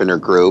with Carpenter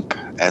Group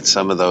at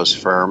some of those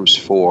firms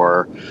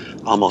for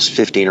almost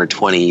 15 or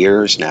 20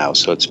 years now.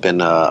 So it's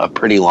been a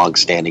pretty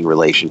long-standing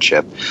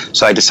relationship.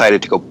 So I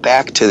decided to go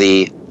back to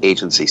the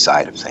agency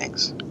side of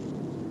things.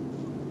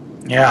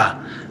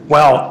 Yeah.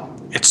 Well,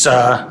 it's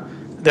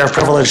they're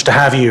privileged to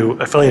have you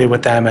affiliated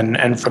with them,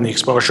 and from the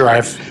exposure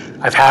I've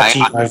had to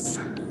you,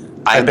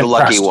 I'm the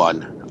lucky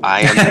one.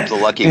 I am the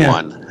lucky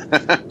one.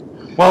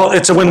 Well,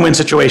 it's a win-win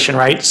situation,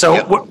 right?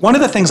 So one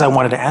of the things I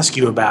wanted to ask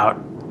you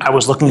about, I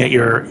was looking at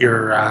your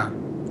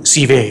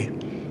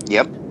CV.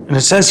 Yep. And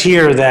it says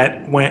here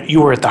that when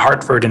you were at the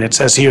Hartford, and it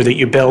says here that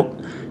you built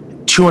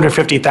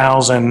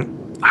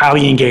 250,000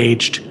 highly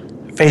engaged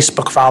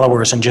Facebook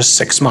followers in just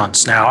 6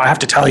 months. Now, I have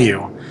to tell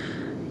you,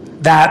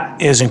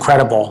 that is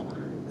incredible.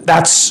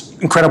 That's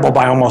incredible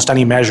by almost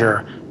any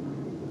measure.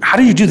 How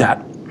do you do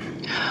that?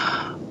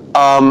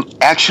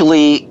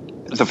 Actually,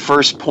 the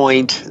first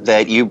point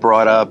that you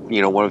brought up,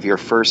 you know, one of your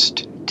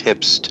first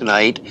tips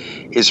tonight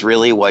is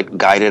really what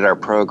guided our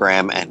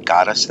program and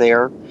got us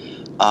there.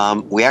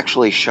 We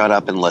actually shut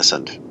up and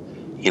listened,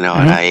 you know,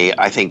 and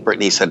I think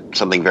Brittany said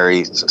something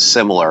very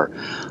similar.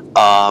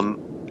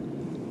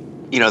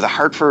 You know, the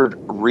Hartford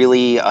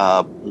really,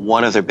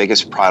 one of their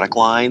biggest product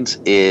lines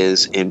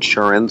is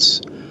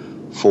insurance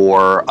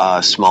for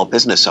small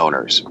business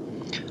owners.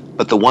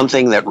 But the one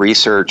thing that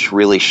research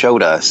really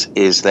showed us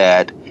is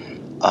that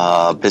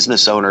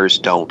business owners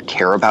don't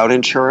care about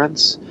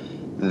insurance.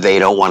 They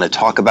don't want to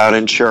talk about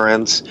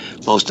insurance.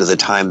 Most of the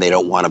time, they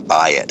don't want to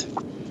buy it.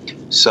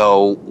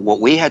 So what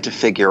we had to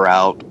figure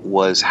out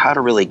was how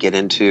to really get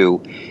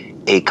into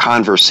a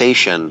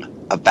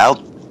conversation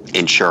about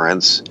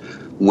insurance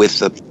with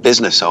the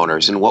business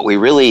owners. And what we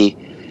really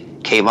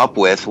came up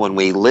with when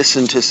we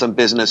listened to some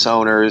business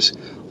owners,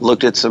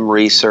 looked at some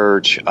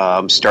research,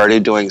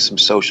 started doing some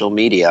social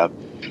media,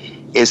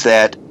 is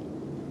that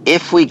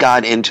if we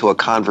got into a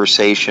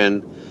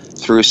conversation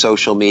through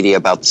social media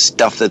about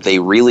stuff that they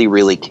really,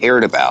 really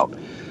cared about,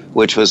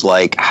 which was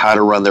like how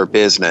to run their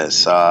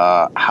business,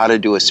 how to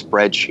do a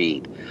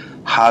spreadsheet,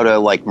 how to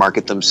like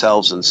market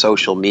themselves in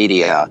social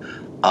media,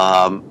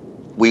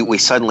 we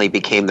suddenly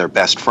became their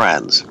best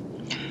friends.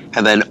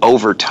 And then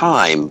over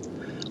time,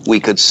 we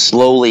could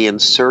slowly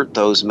insert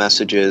those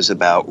messages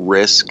about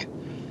risk,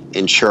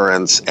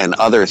 insurance, and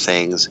other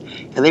things.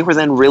 And they were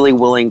then really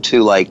willing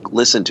to like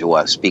listen to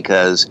us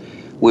because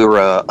we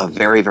were a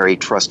very, very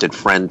trusted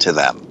friend to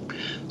them.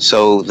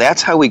 So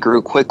that's how we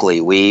grew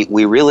quickly. We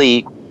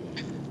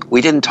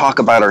didn't talk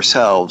about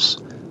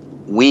ourselves.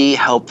 We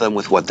helped them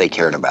with what they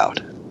cared about.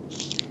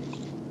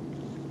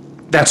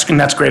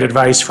 That's great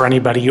advice for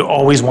anybody. You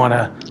always want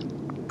to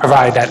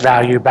provide that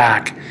value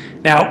back.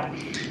 Now,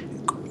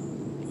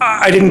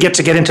 I didn't get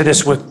into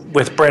this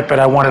with Britt, but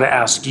I wanted to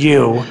ask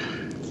you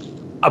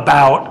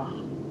about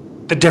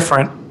the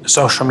different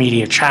social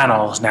media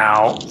channels.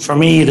 Now, for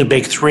me, the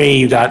big three,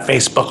 you got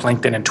Facebook,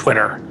 LinkedIn, and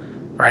Twitter,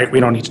 right? We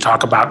don't need to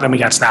talk about, then we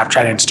got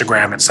Snapchat,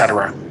 Instagram,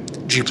 etc.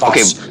 G+.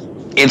 Okay,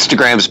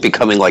 Instagram's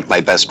becoming like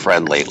my best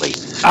friend lately.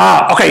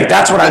 Okay,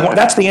 that's what I want.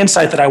 That's the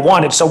insight that I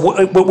wanted. So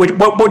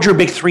what would your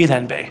big three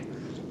then be?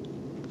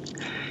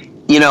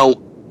 You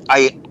know,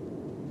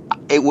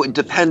 it would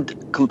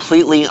depend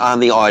completely on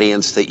the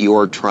audience that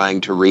you're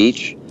trying to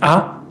reach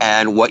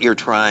and what you're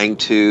trying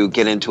to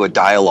get into a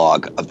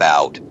dialogue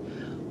about.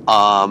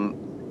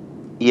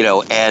 You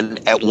know,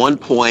 and at one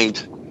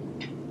point,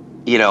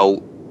 you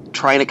know,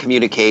 trying to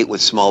communicate with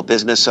small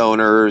business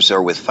owners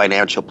or with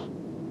financial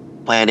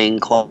planning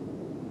clients,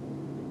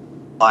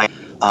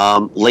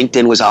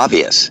 LinkedIn was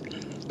obvious.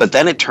 But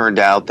then it turned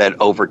out that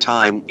over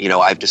time, you know,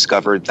 I've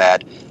discovered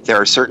that there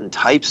are certain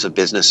types of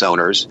business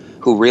owners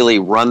who really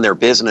run their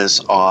business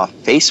off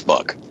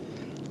Facebook.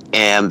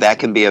 And that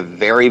can be a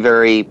very,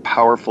 very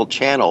powerful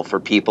channel for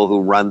people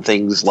who run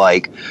things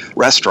like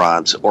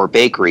restaurants or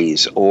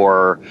bakeries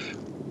or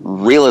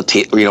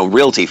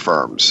realty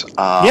firms.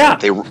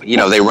 They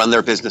run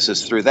their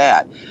businesses through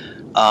that.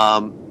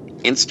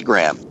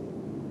 Instagram.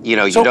 You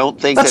don't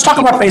think. Let's talk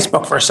about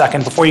Facebook for a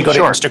second before you go to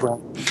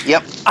Instagram.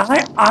 Yep.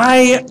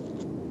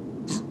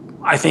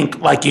 I think,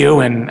 like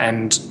you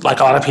and like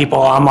a lot of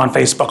people, I'm on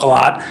Facebook a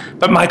lot.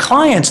 But my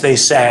clients, they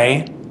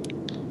say,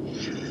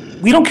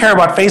 we don't care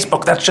about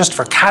Facebook. That's just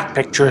for cat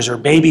pictures or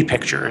baby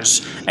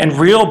pictures. And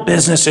real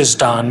business is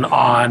done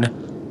on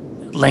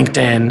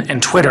LinkedIn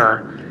and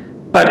Twitter.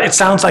 But it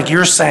sounds like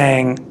you're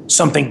saying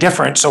something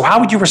different. So how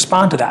would you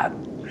respond to that?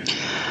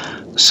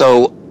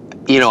 So,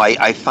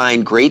 I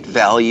find great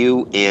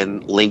value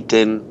in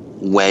LinkedIn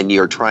when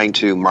you're trying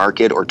to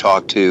market or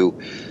talk to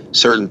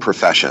certain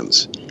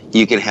professions.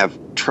 You can have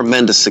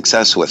tremendous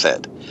success with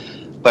it.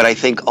 But I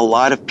think a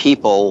lot of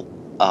people,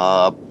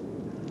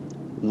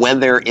 when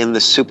they're in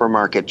the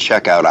supermarket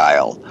checkout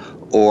aisle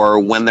or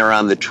when they're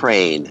on the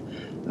train,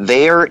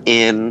 they're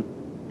in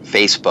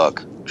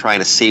Facebook trying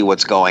to see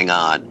what's going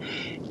on.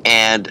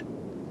 And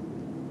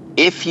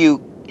if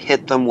you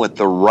hit them with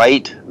the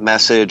right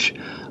message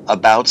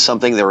about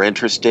something they're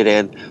interested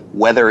in,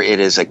 whether it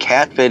is a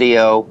cat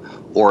video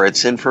or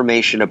it's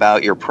information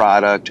about your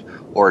product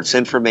or it's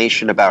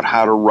information about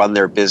how to run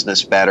their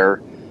business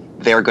better,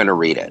 they're going to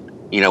read it.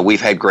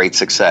 We've had great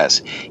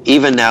success.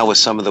 Even now with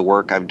some of the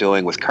work I'm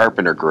doing with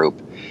Carpenter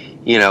Group,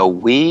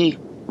 we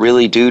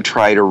really do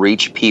try to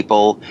reach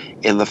people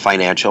in the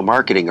financial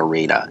marketing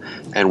arena.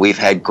 And we've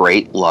had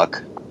great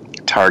luck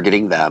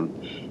targeting them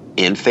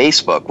in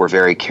Facebook. We're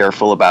very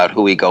careful about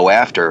who we go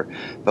after,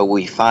 but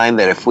we find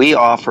that if we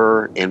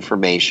offer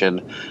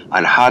information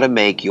on how to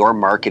make your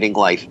marketing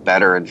life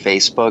better in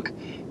Facebook,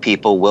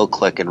 people will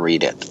click and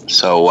read it.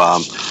 So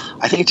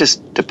I think it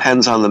just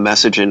depends on the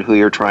message and who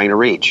you're trying to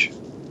reach.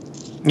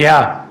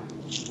 Yeah.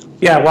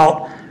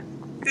 Well,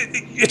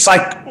 it's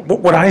like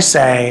what I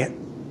say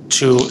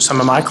to some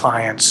of my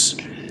clients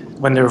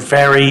when they're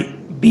very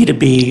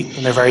B2B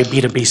and they're very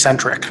B2B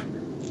centric.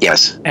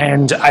 Yes.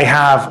 And I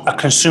have a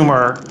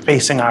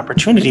consumer-facing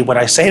opportunity. What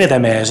I say to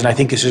them is, and I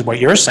think this is what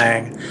you're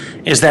saying,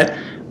 is that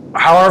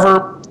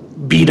however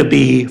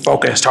B2B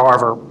focused,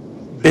 however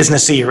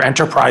businessy or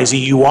enterprisey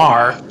you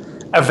are,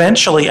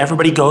 eventually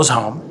everybody goes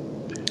home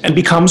and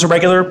becomes a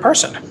regular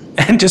person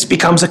and just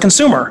becomes a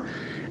consumer.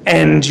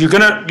 And you're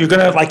gonna,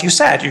 like you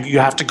said, you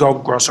have to go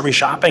grocery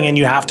shopping, and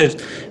you have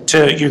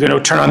you're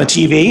gonna turn on the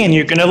TV, and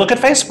you're gonna look at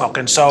Facebook,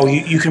 and so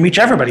you can reach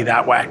everybody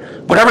that way,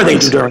 whatever they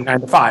do during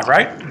 9 to 5,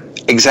 right?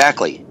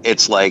 Exactly.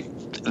 It's like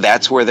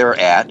that's where they're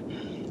at,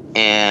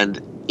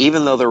 and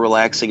even though they're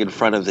relaxing in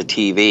front of the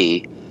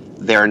TV,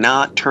 they're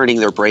not turning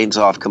their brains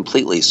off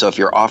completely. So if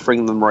you're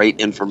offering them right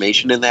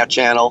information in that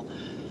channel,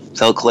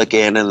 they'll click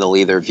in and they'll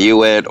either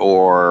view it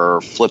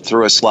or flip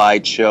through a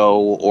slideshow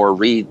or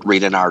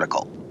read an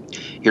article.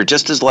 You're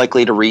just as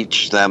likely to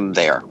reach them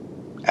there.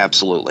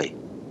 Absolutely.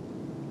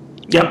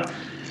 Yep.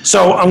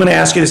 So I'm going to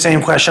ask you the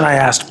same question I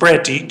asked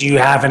Britt. Do you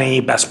have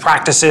any best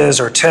practices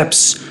or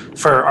tips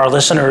for our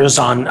listeners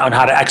on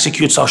how to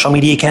execute social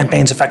media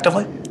campaigns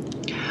effectively?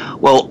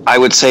 Well, I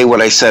would say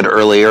what I said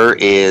earlier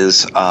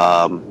is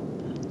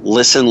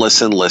listen.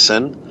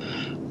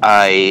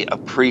 I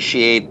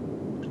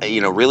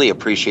really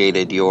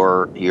appreciated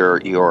your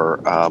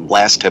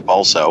last tip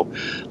also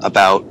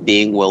about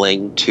being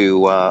willing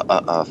to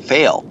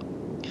fail.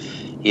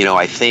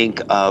 I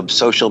think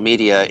social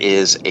media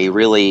is a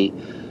really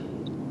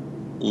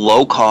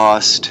low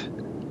cost,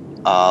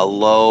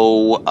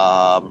 low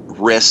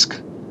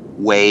risk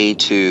way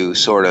to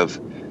sort of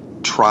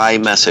try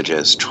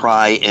messages,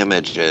 try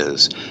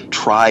images,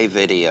 try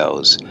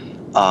videos,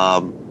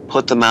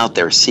 put them out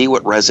there, see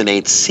what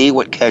resonates, see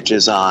what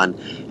catches on,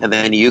 and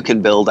then you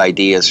can build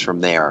ideas from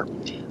there.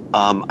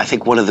 I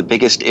think one of the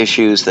biggest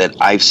issues that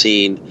I've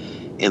seen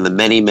in the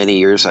many, many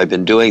years I've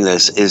been doing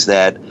this is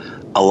that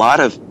a lot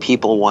of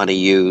people want to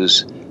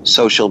use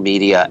social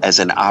media as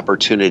an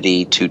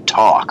opportunity to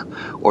talk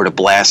or to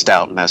blast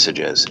out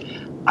messages.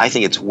 I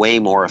think it's way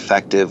more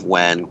effective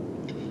when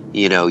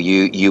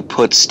you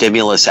put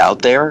stimulus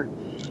out there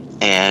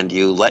and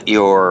you let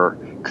your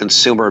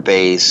consumer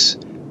base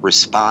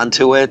respond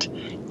to it,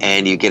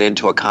 and you get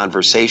into a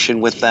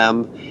conversation with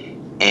them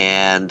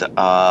and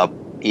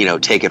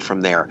take it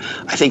from there.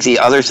 I think the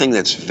other thing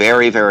that's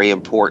very, very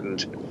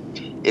important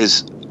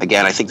is,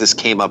 again, I think this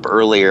came up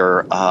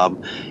earlier,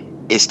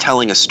 is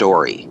telling a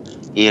story.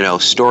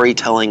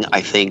 Storytelling,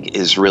 I think,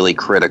 is really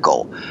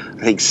critical.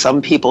 I think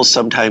some people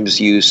sometimes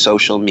use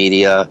social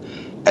media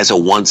as a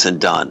once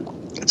and done.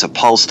 It's a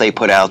pulse they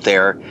put out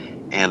there,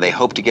 and they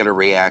hope to get a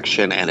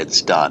reaction, and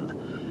it's done.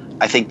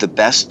 I think the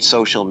best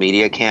social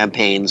media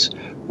campaigns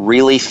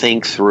really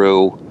think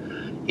through,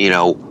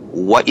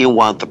 what you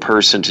want the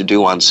person to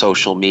do on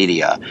social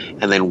media,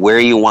 and then where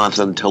you want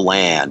them to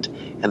land.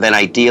 And then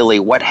ideally,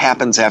 what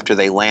happens after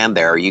they land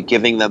there? Are you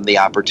giving them the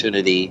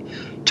opportunity,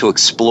 to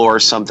explore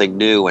something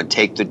new and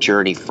take the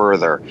journey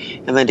further,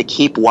 and then to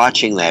keep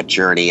watching that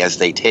journey as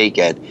they take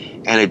it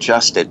and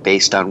adjust it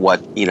based on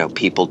what,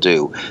 people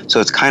do. So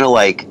it's kind of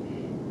like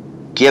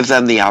give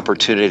them the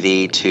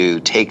opportunity to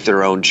take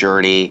their own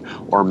journey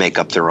or make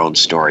up their own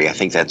story. I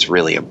think that's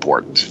really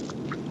important.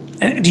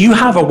 And do you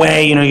have a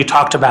way, you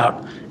talked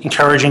about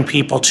encouraging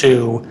people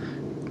to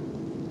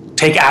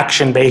take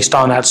action based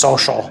on that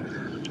social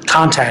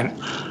content.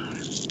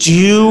 Do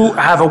you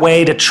have a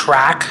way to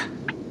track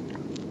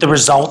the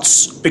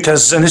results?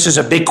 Because, and this is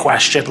a big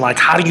question, like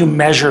how do you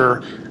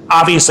measure,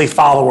 obviously,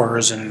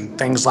 followers and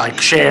things like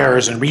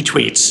shares and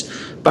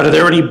retweets, but are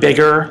there any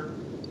bigger,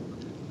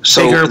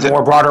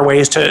 more broader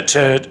ways to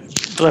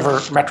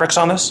deliver metrics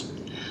on this?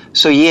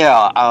 So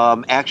yeah,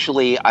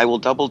 actually, I will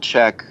double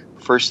check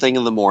first thing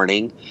in the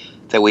morning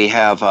that we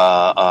have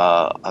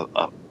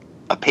a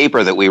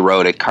paper that we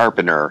wrote at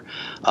Carpenter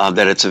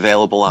that it's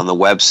available on the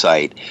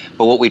website.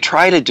 But what we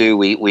try to do,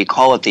 we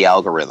call it the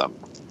algorithm.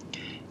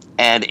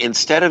 And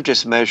instead of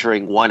just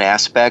measuring one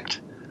aspect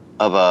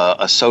of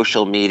a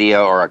social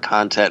media or a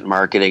content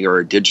marketing or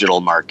a digital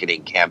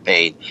marketing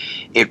campaign,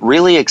 it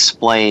really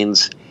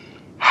explains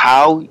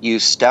how you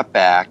step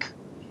back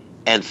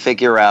and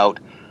figure out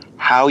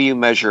how you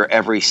measure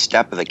every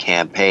step of the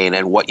campaign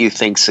and what you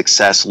think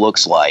success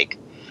looks like,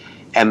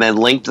 and then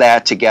link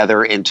that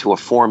together into a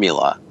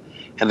formula.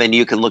 And then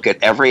you can look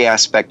at every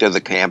aspect of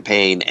the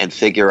campaign and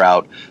figure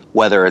out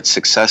whether it's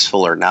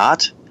successful or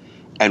not,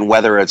 and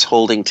whether it's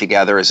holding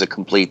together as a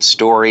complete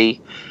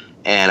story.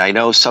 And I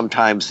know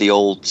sometimes the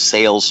old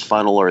sales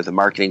funnel or the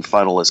marketing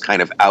funnel is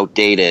kind of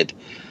outdated,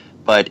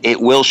 but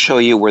it will show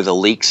you where the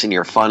leaks in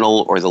your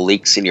funnel or the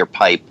leaks in your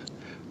pipe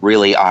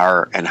really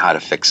are and how to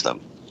fix them.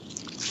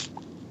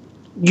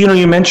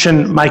 You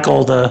mentioned,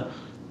 Michael, the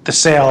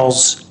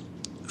sales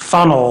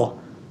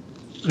funnel.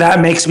 That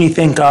makes me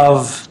think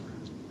of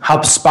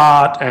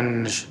HubSpot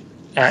and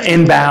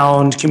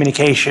inbound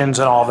communications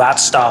and all that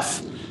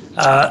stuff.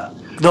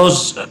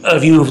 Those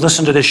of you who've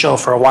listened to this show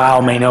for a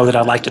while may know that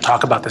I'd like to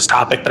talk about this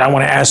topic, but I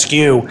want to ask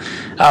you,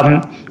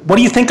 what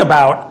do you think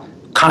about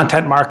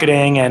content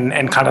marketing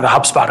and kind of the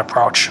HubSpot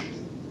approach?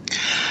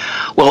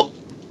 Well,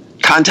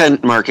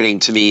 content marketing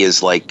to me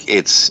is like,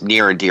 it's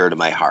near and dear to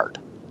my heart.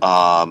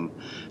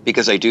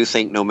 Because I do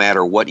think no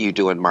matter what you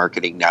do in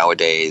marketing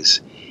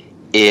nowadays,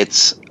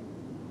 it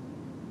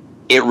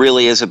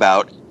really is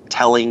about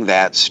telling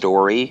that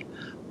story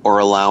or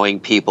allowing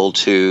people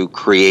to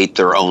create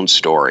their own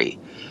story.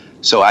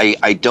 So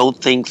I don't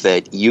think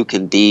that you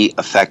can be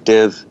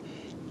effective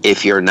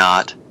if you're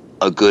not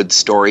a good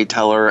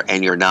storyteller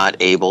and you're not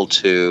able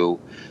to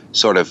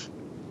sort of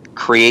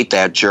create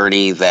that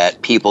journey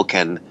that people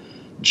can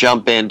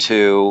jump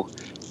into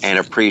and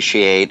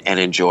appreciate and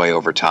enjoy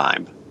over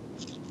time.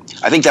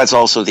 I think that's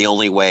also the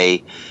only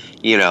way,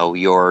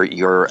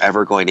 you're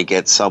ever going to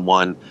get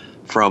someone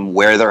from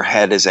where their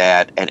head is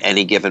at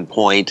any given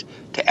point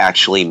to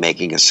actually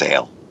making a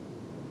sale.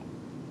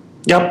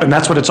 Yep, and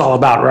that's what it's all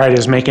about, right?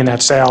 Is making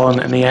that sale,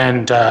 and in the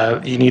end,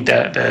 you need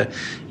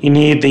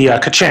the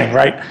ka-ching,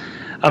 right?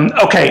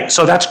 Okay,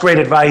 so that's great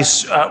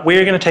advice.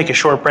 We're going to take a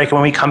short break, and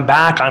when we come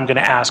back, I'm going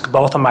to ask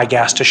both of my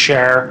guests to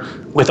share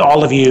with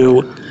all of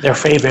you their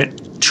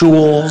favorite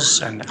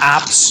tools and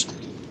apps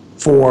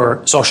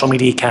for social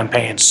media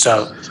campaigns.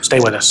 So stay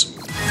with us.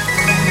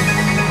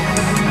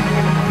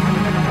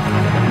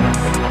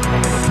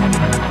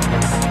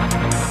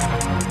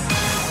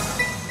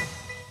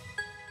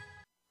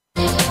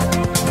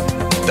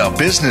 The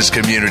business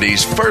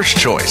community's first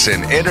choice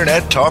in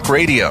Internet Talk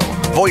Radio.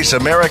 Voice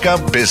America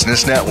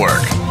Business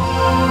Network.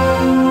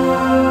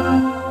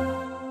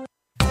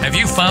 Have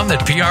you found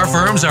that PR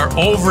firms are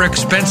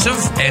over-expensive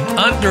and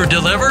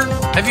under-deliver?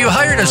 Have you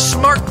hired a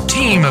smart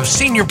team of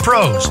senior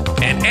pros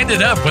and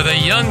ended up with a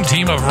young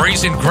team of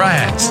recent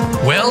grads?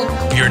 Well,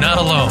 you're not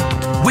alone.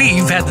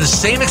 We've had the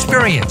same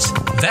experience.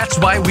 That's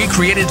why we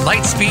created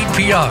Lightspeed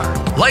PR.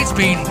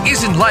 Lightspeed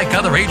isn't like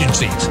other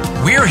agencies.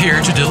 We're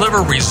here to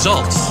deliver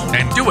results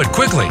and do it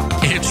quickly.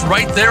 It's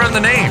right there in the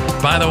name.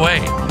 By the way,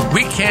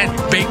 we can't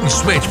bait and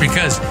switch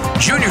because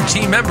junior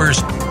team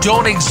members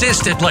don't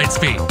exist at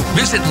Lightspeed.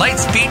 Visit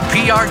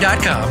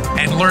lightspeedpr.com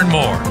and learn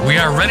more. We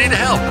are ready to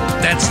help.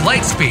 That's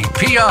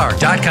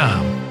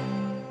lightspeedpr.com.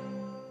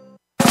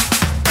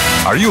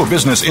 Are you a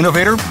business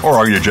innovator, or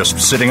are you just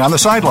sitting on the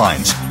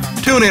sidelines?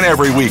 Tune in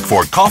every week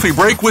for Coffee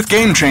Break with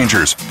Game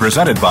Changers,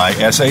 presented by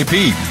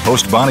SAP.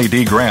 Host Bonnie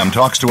D. Graham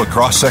talks to a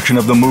cross-section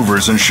of the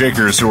movers and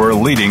shakers who are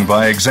leading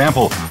by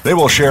example. They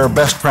will share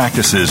best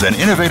practices and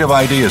innovative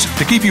ideas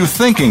to keep you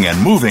thinking and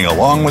moving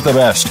along with the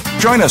best.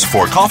 Join us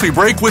for Coffee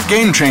Break with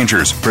Game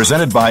Changers,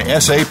 presented by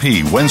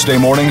SAP, Wednesday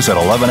mornings at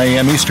 11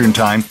 a.m. Eastern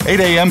Time, 8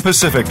 a.m.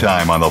 Pacific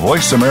Time on the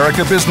Voice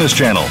America Business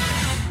Channel.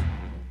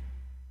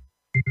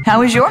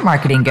 How is your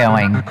marketing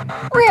going?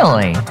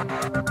 Really?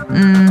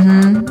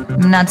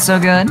 Not so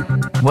good?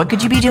 What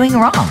could you be doing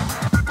wrong?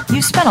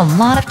 You've spent a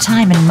lot of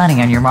time and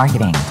money on your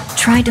marketing,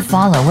 tried to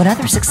follow what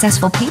other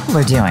successful people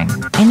are doing,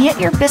 and yet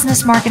your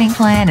business marketing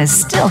plan is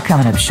still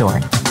coming up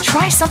short.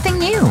 Try something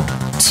new.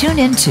 Tune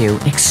into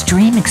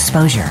Extreme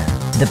Exposure,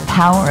 The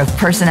Power of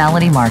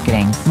Personality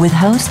Marketing with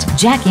host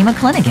Jackie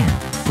McClinigan.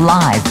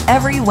 Live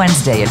every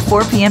Wednesday at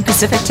 4 p.m.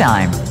 Pacific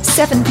Time,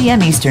 7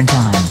 p.m. Eastern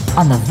Time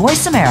on the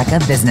Voice America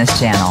Business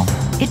Channel.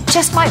 It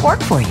just might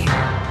work for you.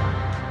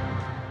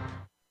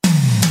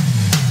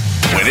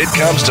 When it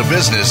comes to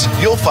business,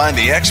 you'll find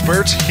the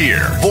experts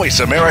here. Voice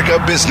America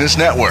Business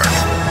Network.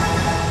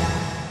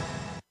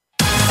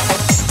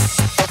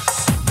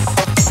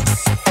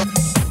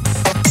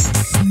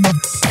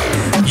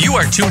 You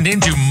are tuned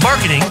into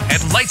Marketing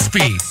at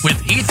Lightspeed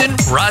with Ethan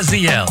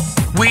Raziel.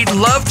 We'd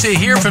love to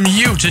hear from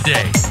you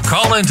today.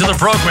 Call into the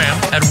program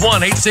at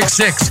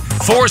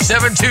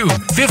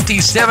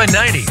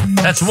 1-866-472-5790.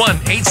 That's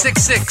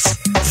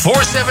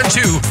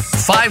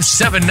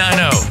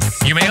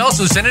 1-866-472-5790. You may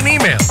also send an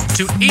email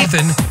to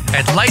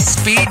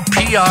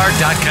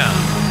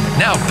ethan@lightspeedpr.com.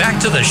 Now back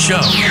to the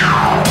show.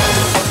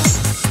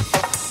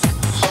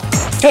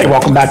 Hey,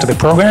 welcome back to the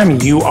program.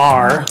 You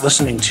are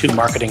listening to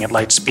Marketing at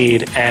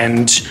Lightspeed,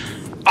 and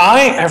I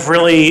have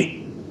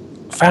really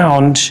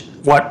found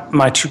what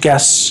my two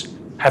guests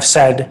have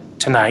said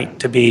tonight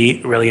to be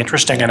really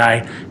interesting, and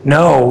I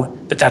know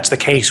that that's the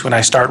case when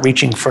I start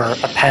reaching for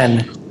a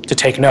pen to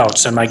take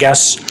notes. And my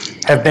guests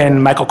have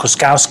been Michael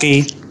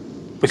Kuskowski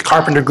with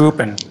Carpenter Group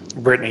and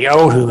Brittany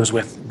Oat, who is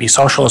with Be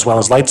Social as well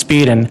as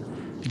Lightspeed. And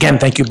again,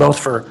 thank you both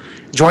for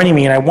joining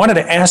me. And I wanted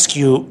to ask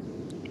you,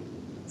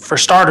 for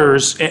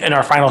starters, in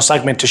our final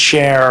segment, to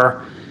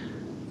share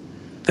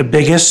the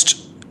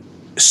biggest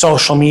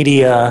social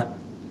media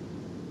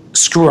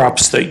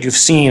screw-ups that you've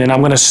seen. And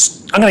I'm going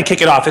to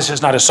kick it off. This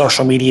is not a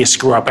social media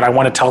screw-up, but I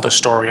want to tell the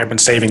story. I've been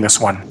saving this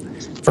one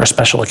for a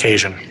special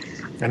occasion,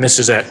 and this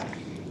is it.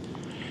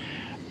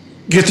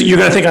 You're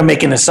going to think I'm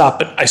making this up,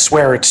 but I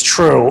swear it's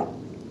true.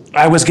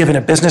 I was given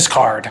a business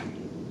card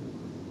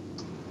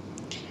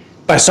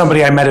by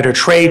somebody I met at a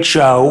trade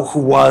show who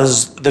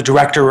was the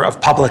director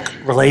of public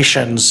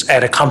relations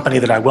at a company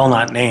that I will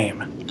not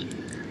name.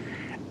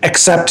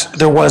 Except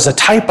there was a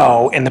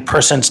typo in the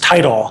person's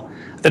title.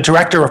 The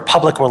director of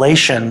public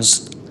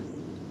relations,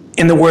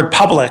 in the word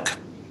public,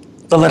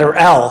 the letter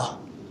L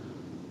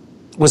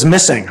was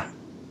missing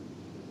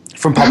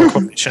from public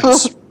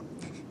relations.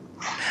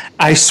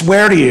 I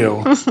swear to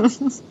you,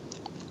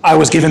 I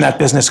was given that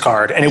business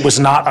card, and it was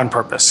not on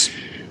purpose.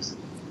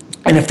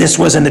 And if this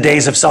was in the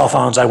days of cell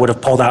phones, I would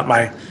have pulled out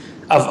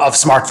of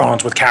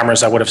smartphones with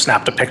cameras, I would have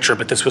snapped a picture,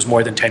 but this was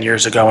more than 10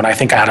 years ago, and I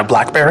think I had a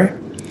BlackBerry.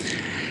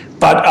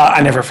 But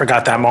I never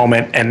forgot that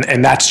moment,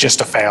 and that's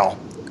just a fail,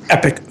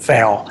 epic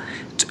fail.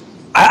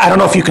 I don't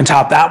know if you can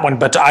top that one,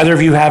 but do either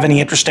of you have any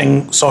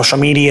interesting social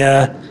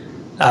media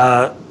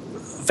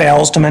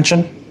fails to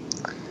mention?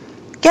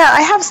 Yeah,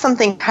 I have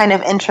something kind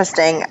of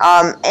interesting.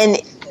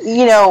 And,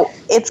 you know,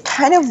 it's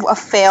kind of a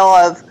fail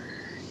of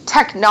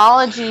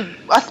technology,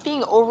 us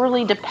being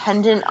overly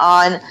dependent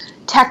on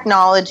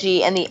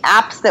technology and the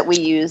apps that we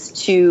use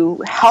to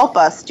help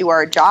us do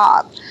our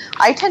job.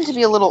 I tend to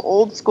be a little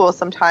old school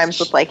sometimes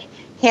with like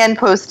hand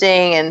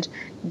posting and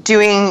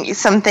doing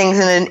some things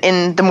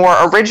in the more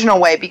original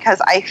way because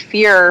I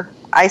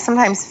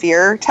sometimes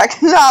fear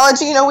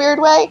technology in a weird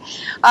way.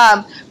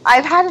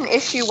 I've had an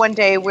issue one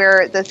day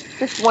where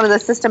one of the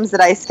systems that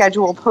I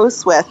schedule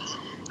posts with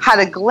had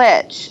a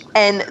glitch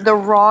and the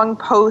wrong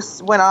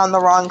posts went on the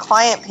wrong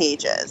client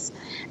pages.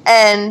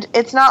 And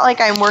it's not like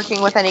I'm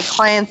working with any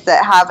clients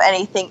that have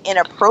anything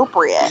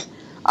inappropriate.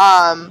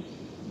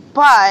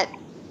 But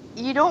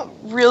you don't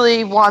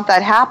really want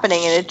that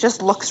happening, and it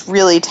just looks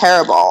really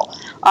terrible.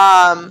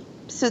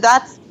 So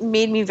that's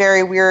made me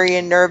very weary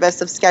and nervous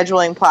of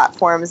scheduling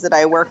platforms that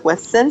I work with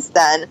since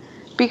then,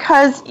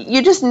 because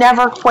you just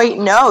never quite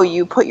know.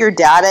 You put your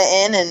data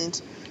in,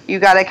 and you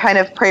got to kind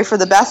of pray for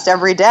the best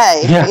every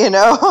day, you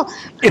know?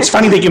 It's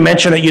funny that you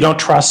mentioned that you don't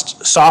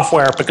trust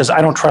software, because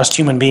I don't trust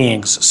human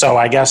beings. So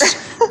I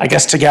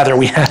guess together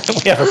we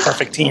have a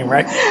perfect team,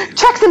 right?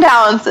 Checks and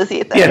balances,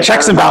 Ethan. Yeah,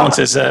 checks and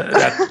balances.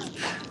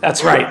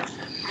 That's right.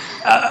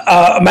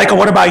 Michael,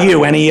 what about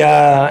you?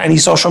 Any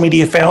social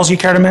media fails you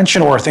care to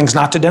mention, or things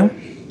not to do?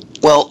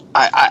 Well,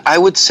 I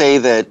would say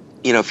that,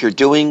 you know, if you're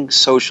doing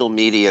social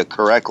media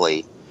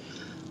correctly,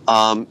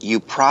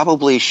 you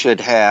probably should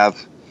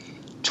have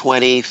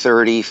 20,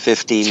 30,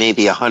 50,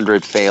 maybe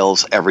 100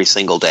 fails every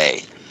single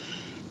day.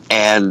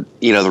 And,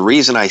 you know, the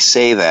reason I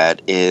say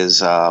that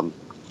is,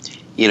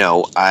 you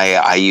know,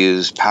 I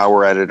use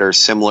Power Editor,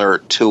 similar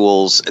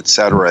tools,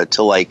 etc.,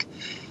 to like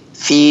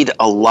feed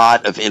a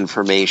lot of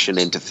information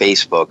into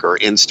Facebook or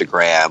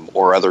Instagram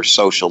or other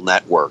social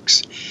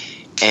networks,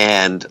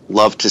 and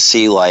love to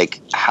see like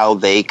how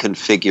they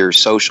configure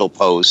social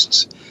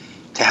posts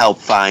to help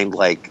find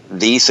like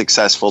the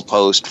successful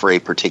post for a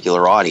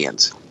particular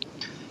audience.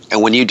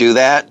 And when you do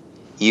that,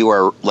 you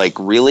are like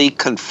really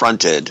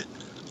confronted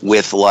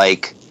with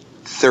like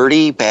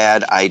 30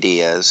 bad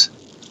ideas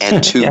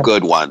and 2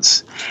 good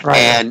ones. Right.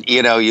 And,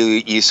 you know,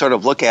 you sort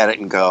of look at it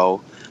and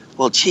go,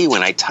 well, gee,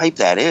 when I typed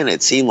that in,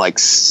 it seemed like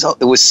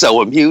it was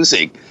so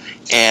amusing.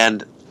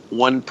 And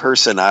one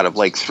person out of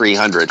like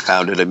 300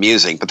 found it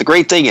amusing. But the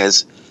great thing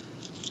is,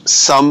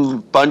 some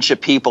bunch of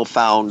people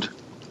found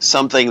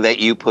something that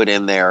you put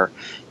in there,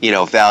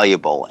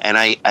 valuable. And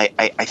I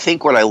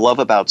think what I love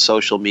about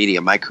social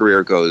media, my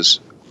career goes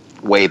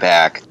way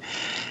back,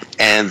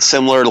 and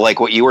similar to like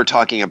what you were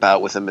talking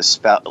about with a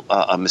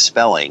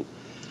misspelling,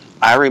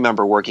 I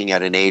remember working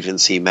at an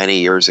agency many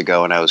years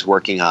ago, and I was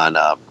working on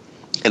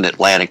an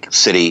Atlantic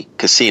City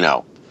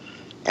casino.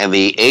 And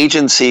the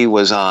agency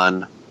was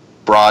on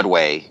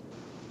Broadway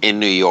in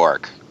New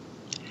York.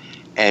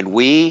 And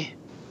we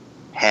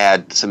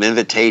had some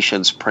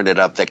invitations printed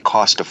up that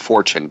cost a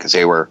fortune because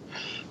they were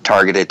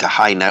targeted to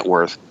high net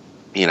worth,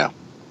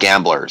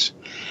 gamblers.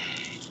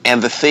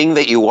 And the thing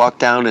that you walked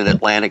down in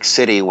Atlantic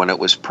City when it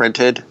was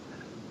printed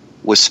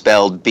was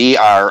spelled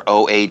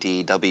Broadwalk.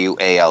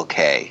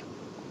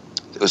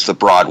 It was the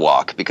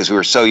Broadwalk because we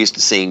were so used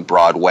to seeing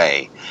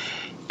Broadway.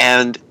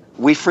 And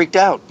we freaked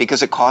out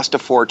because it cost a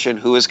fortune,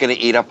 who is going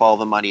to eat up all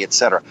the money,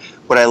 etc.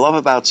 What I love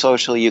about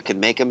social, you can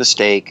make a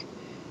mistake,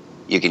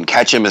 you can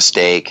catch a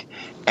mistake,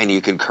 and you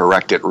can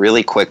correct it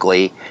really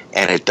quickly,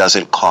 and it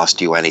doesn't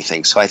cost you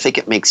anything. So I think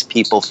it makes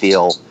people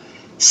feel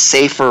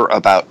safer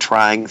about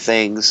trying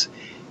things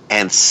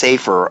and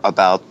safer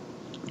about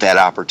that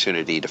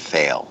opportunity to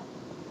fail.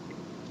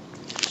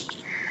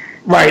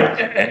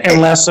 Right,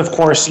 unless, of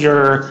course,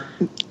 you're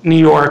New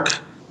York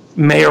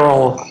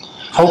mayoral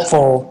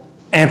hopeful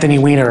Anthony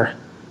Weiner,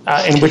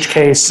 in which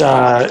case...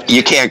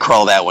 you can't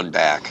crawl that one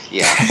back,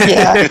 yeah.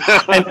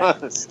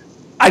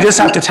 I just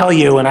have to tell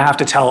you, and I have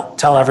to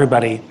tell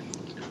everybody,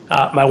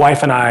 my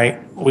wife and I,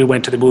 we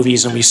went to the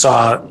movies and we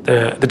saw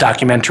the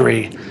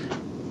documentary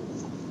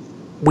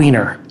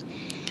Weiner.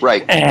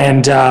 Right.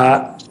 And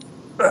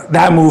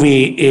that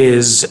movie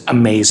is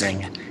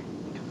amazing.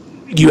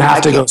 You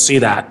have to go see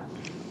that.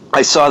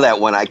 I saw that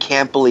one. I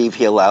can't believe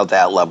he allowed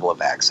that level of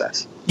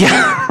access.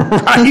 Yeah,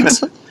 right.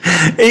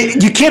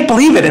 You can't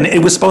believe it. And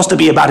it was supposed to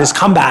be about his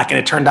comeback, and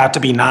it turned out to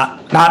be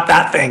not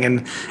that thing,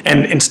 and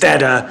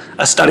instead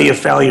a study of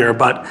failure.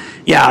 But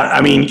yeah,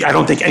 I mean, I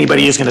don't think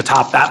anybody is going to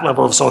top that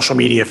level of social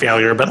media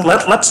failure. But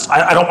let's.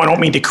 I don't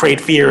mean to create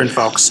fear in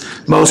folks.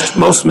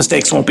 Most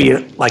mistakes won't be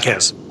like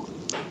his.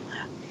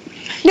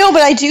 No,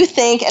 but I do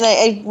think, and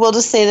I will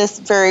just say this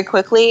very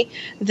quickly,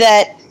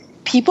 that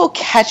people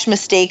catch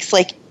mistakes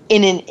like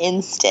in an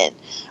instant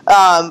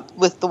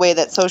with the way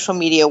that social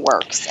media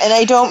works. And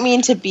I don't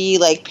mean to be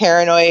like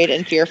paranoid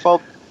and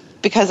fearful,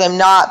 because I'm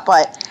not,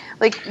 but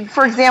like,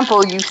 for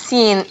example, you've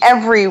seen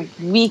every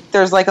week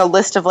there's like a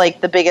list of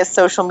like the biggest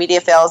social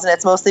media fails, and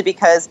it's mostly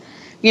because,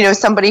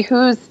 somebody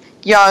who's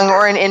young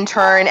or an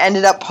intern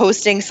ended up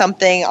posting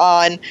something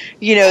on,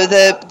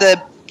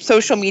 the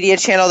social media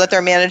channel that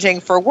they're managing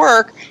for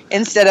work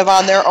instead of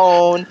on their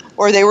own,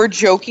 or they were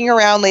joking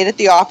around late at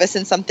the office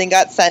and something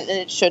got sent and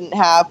it shouldn't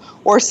have,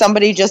 or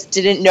somebody just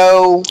didn't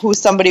know who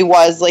somebody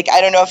was. Like,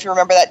 I don't know if you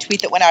remember that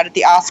tweet that went out at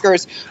the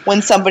Oscars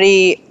when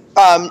somebody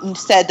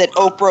said that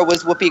Oprah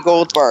was Whoopi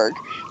Goldberg.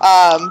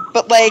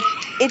 But like,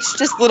 it's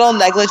just little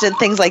negligent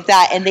things like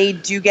that, and they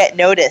do get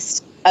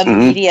noticed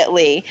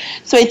immediately.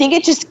 Mm-hmm. So I think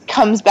it just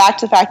comes back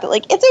to the fact that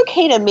like, it's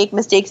okay to make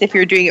mistakes if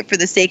you're doing it for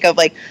the sake of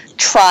like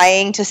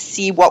trying to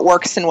see what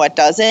works and what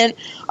doesn't.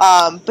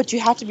 But you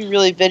have to be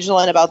really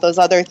vigilant about those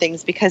other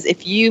things, because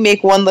if you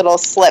make one little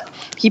slip,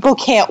 people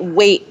can't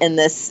wait in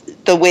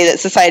the way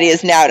that society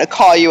is now to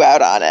call you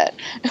out on it.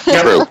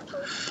 True.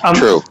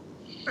 True.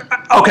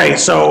 Okay,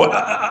 so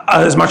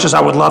as much as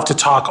I would love to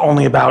talk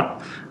only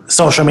about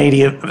social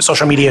media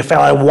fail,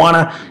 I want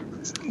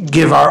to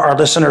give our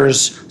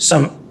listeners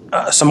some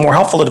more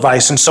helpful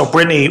advice. And so,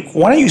 Brittany,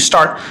 why don't you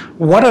start?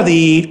 What are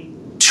the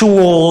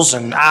tools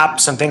and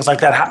apps and things like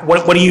that?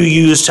 What do you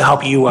use to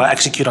help you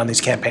execute on these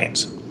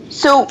campaigns?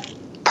 So,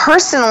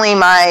 personally,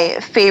 my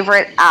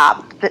favorite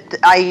app that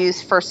I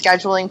use for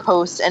scheduling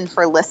posts and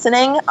for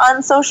listening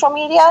on social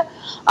media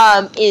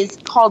is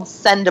called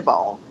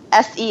Sendible.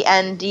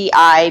 Sendible.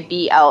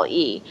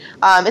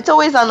 It's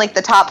always on like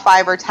the top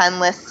 5 or 10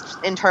 list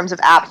in terms of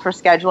apps for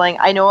scheduling.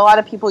 I know a lot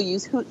of people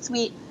use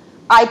Hootsuite.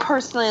 I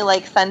personally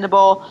like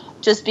Sendible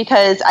just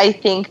because I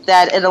think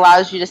that it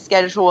allows you to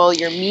schedule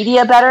your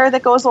media better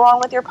that goes along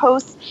with your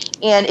posts,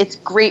 and it's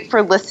great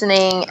for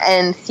listening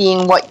and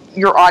seeing what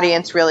your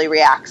audience really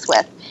reacts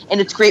with.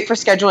 And it's great for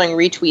scheduling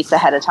retweets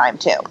ahead of time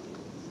too.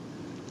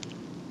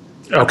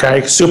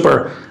 Okay,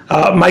 super.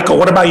 Michael,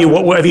 what about you?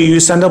 Have you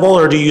used Sendible,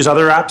 or do you use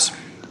other apps?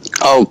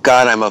 Oh,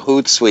 God, I'm a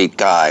Hootsuite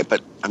guy,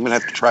 but I'm going to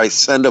have to try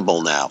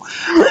Sendible now.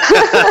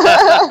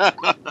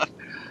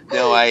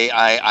 No,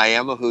 I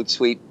am a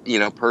Hootsuite,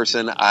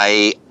 person.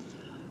 I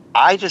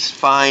just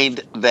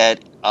find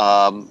that,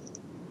 I'm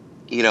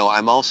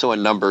also a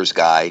numbers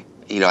guy.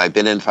 I've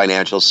been in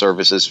financial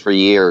services for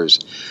years.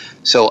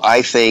 So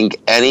I think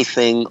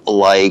anything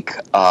like,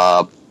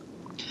 Google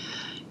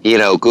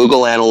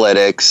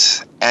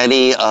Analytics,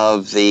 any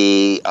of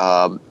the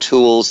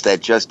tools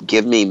that just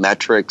give me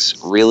metrics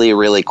really,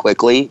 really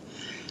quickly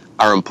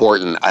are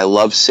important. I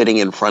love sitting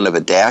in front of a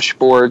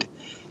dashboard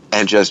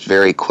and just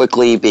very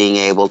quickly being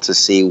able to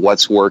see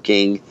what's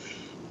working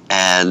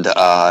and,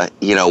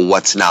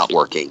 what's not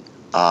working.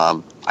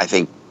 I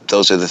think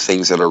those are the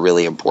things that are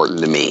really important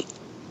to me.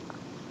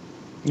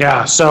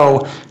 Yeah,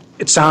 so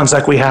it sounds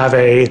like we have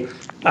a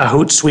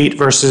Hootsuite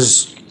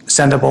versus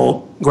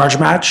Sendable grudge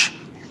match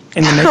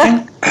in the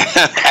making.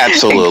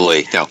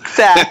 Absolutely. No.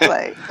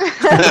 Exactly.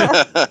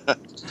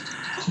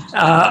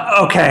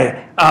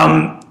 Okay.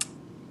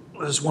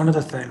 There's one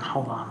other thing.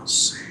 Hold on. Let's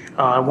see.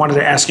 I wanted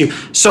to ask you.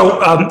 So,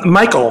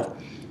 Michael,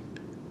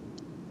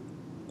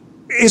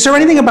 is there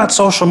anything about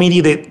social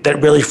media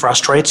that really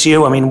frustrates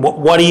you? I mean,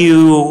 what do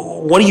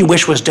you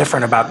wish was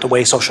different about the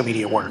way social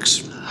media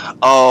works?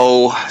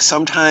 Oh,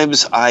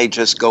 sometimes I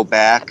just go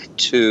back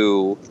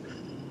to,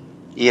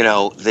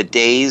 the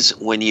days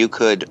when you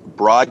could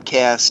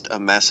broadcast a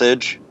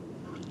message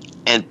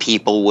and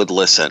people would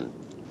listen.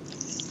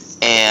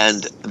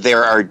 And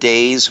there are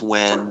days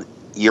when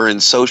you're in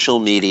social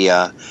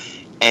media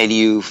and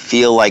you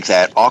feel like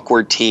that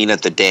awkward teen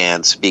at the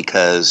dance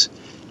because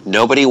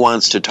nobody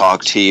wants to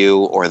talk to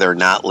you or they're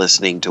not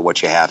listening to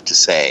what you have to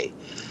say.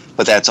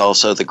 But that's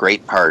also the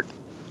great part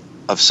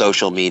of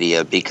social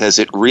media because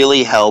it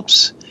really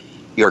helps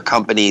your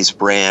company's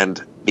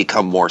brand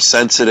become more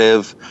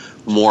sensitive,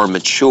 more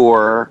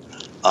mature,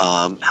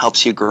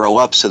 helps you grow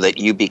up so that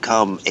you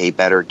become a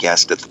better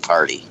guest at the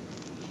party.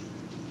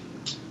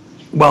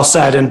 Well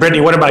said. And Brittany,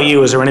 what about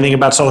you? Is there anything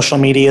about social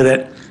media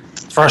that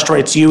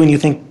frustrates you and you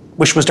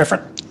wish was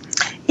different?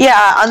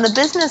 Yeah, on the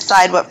business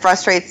side, what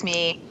frustrates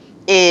me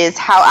is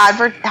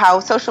how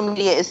social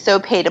media is so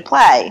pay to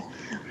play.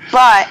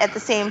 But at the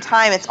same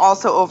time, it's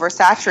also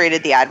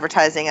oversaturated the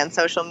advertising on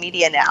social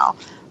media now.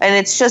 And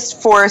it's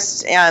just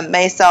forced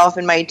myself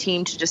and my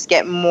team to just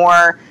get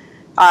more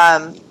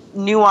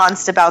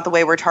nuanced about the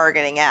way we're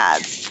targeting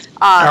ads.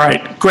 All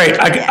right, great.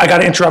 I got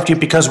to interrupt you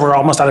because we're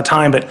almost out of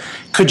time, but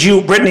could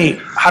you, Brittany,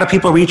 how do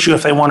people reach you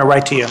if they want to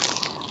write to you?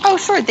 Oh,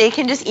 sure. They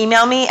can just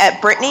email me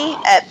at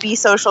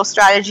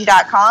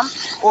brittany@bsocialstrategy.com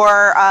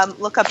or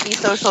look up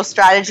B-Social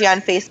Strategy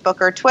on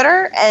Facebook or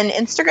Twitter and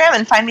Instagram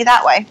and find me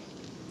that way.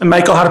 And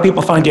Michael, how do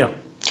people find you?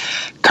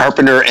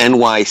 Carpenter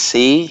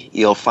NYC.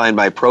 You'll find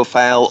my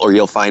profile or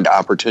you'll find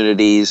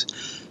opportunities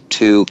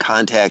to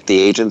contact the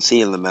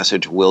agency and the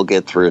message will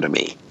get through to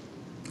me.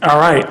 All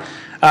right.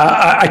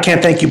 I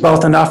can't thank you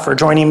both enough for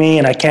joining me,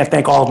 and I can't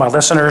thank all of my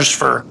listeners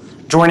for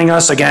joining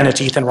us. Again, it's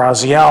Ethan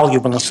Raziel.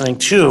 You've been listening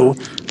to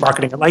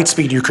Marketing at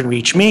Lightspeed. You can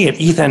reach me at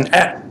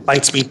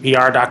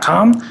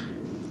ethan@lightspeedpr.com.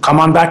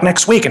 Come on back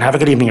next week, and have a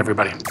good evening,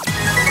 everybody.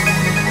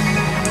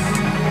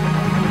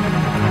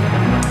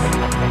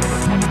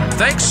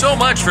 Thanks so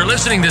much for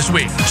listening this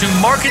week to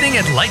Marketing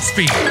at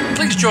Lightspeed.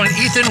 Please join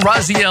Ethan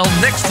Raziel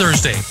next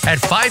Thursday at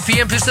 5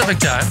 p.m. Pacific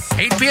Time,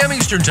 8 p.m.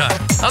 Eastern Time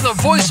on the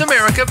Voice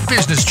America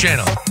Business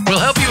Channel. We'll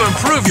help you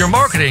improve your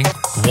marketing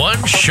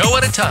one show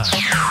at a time.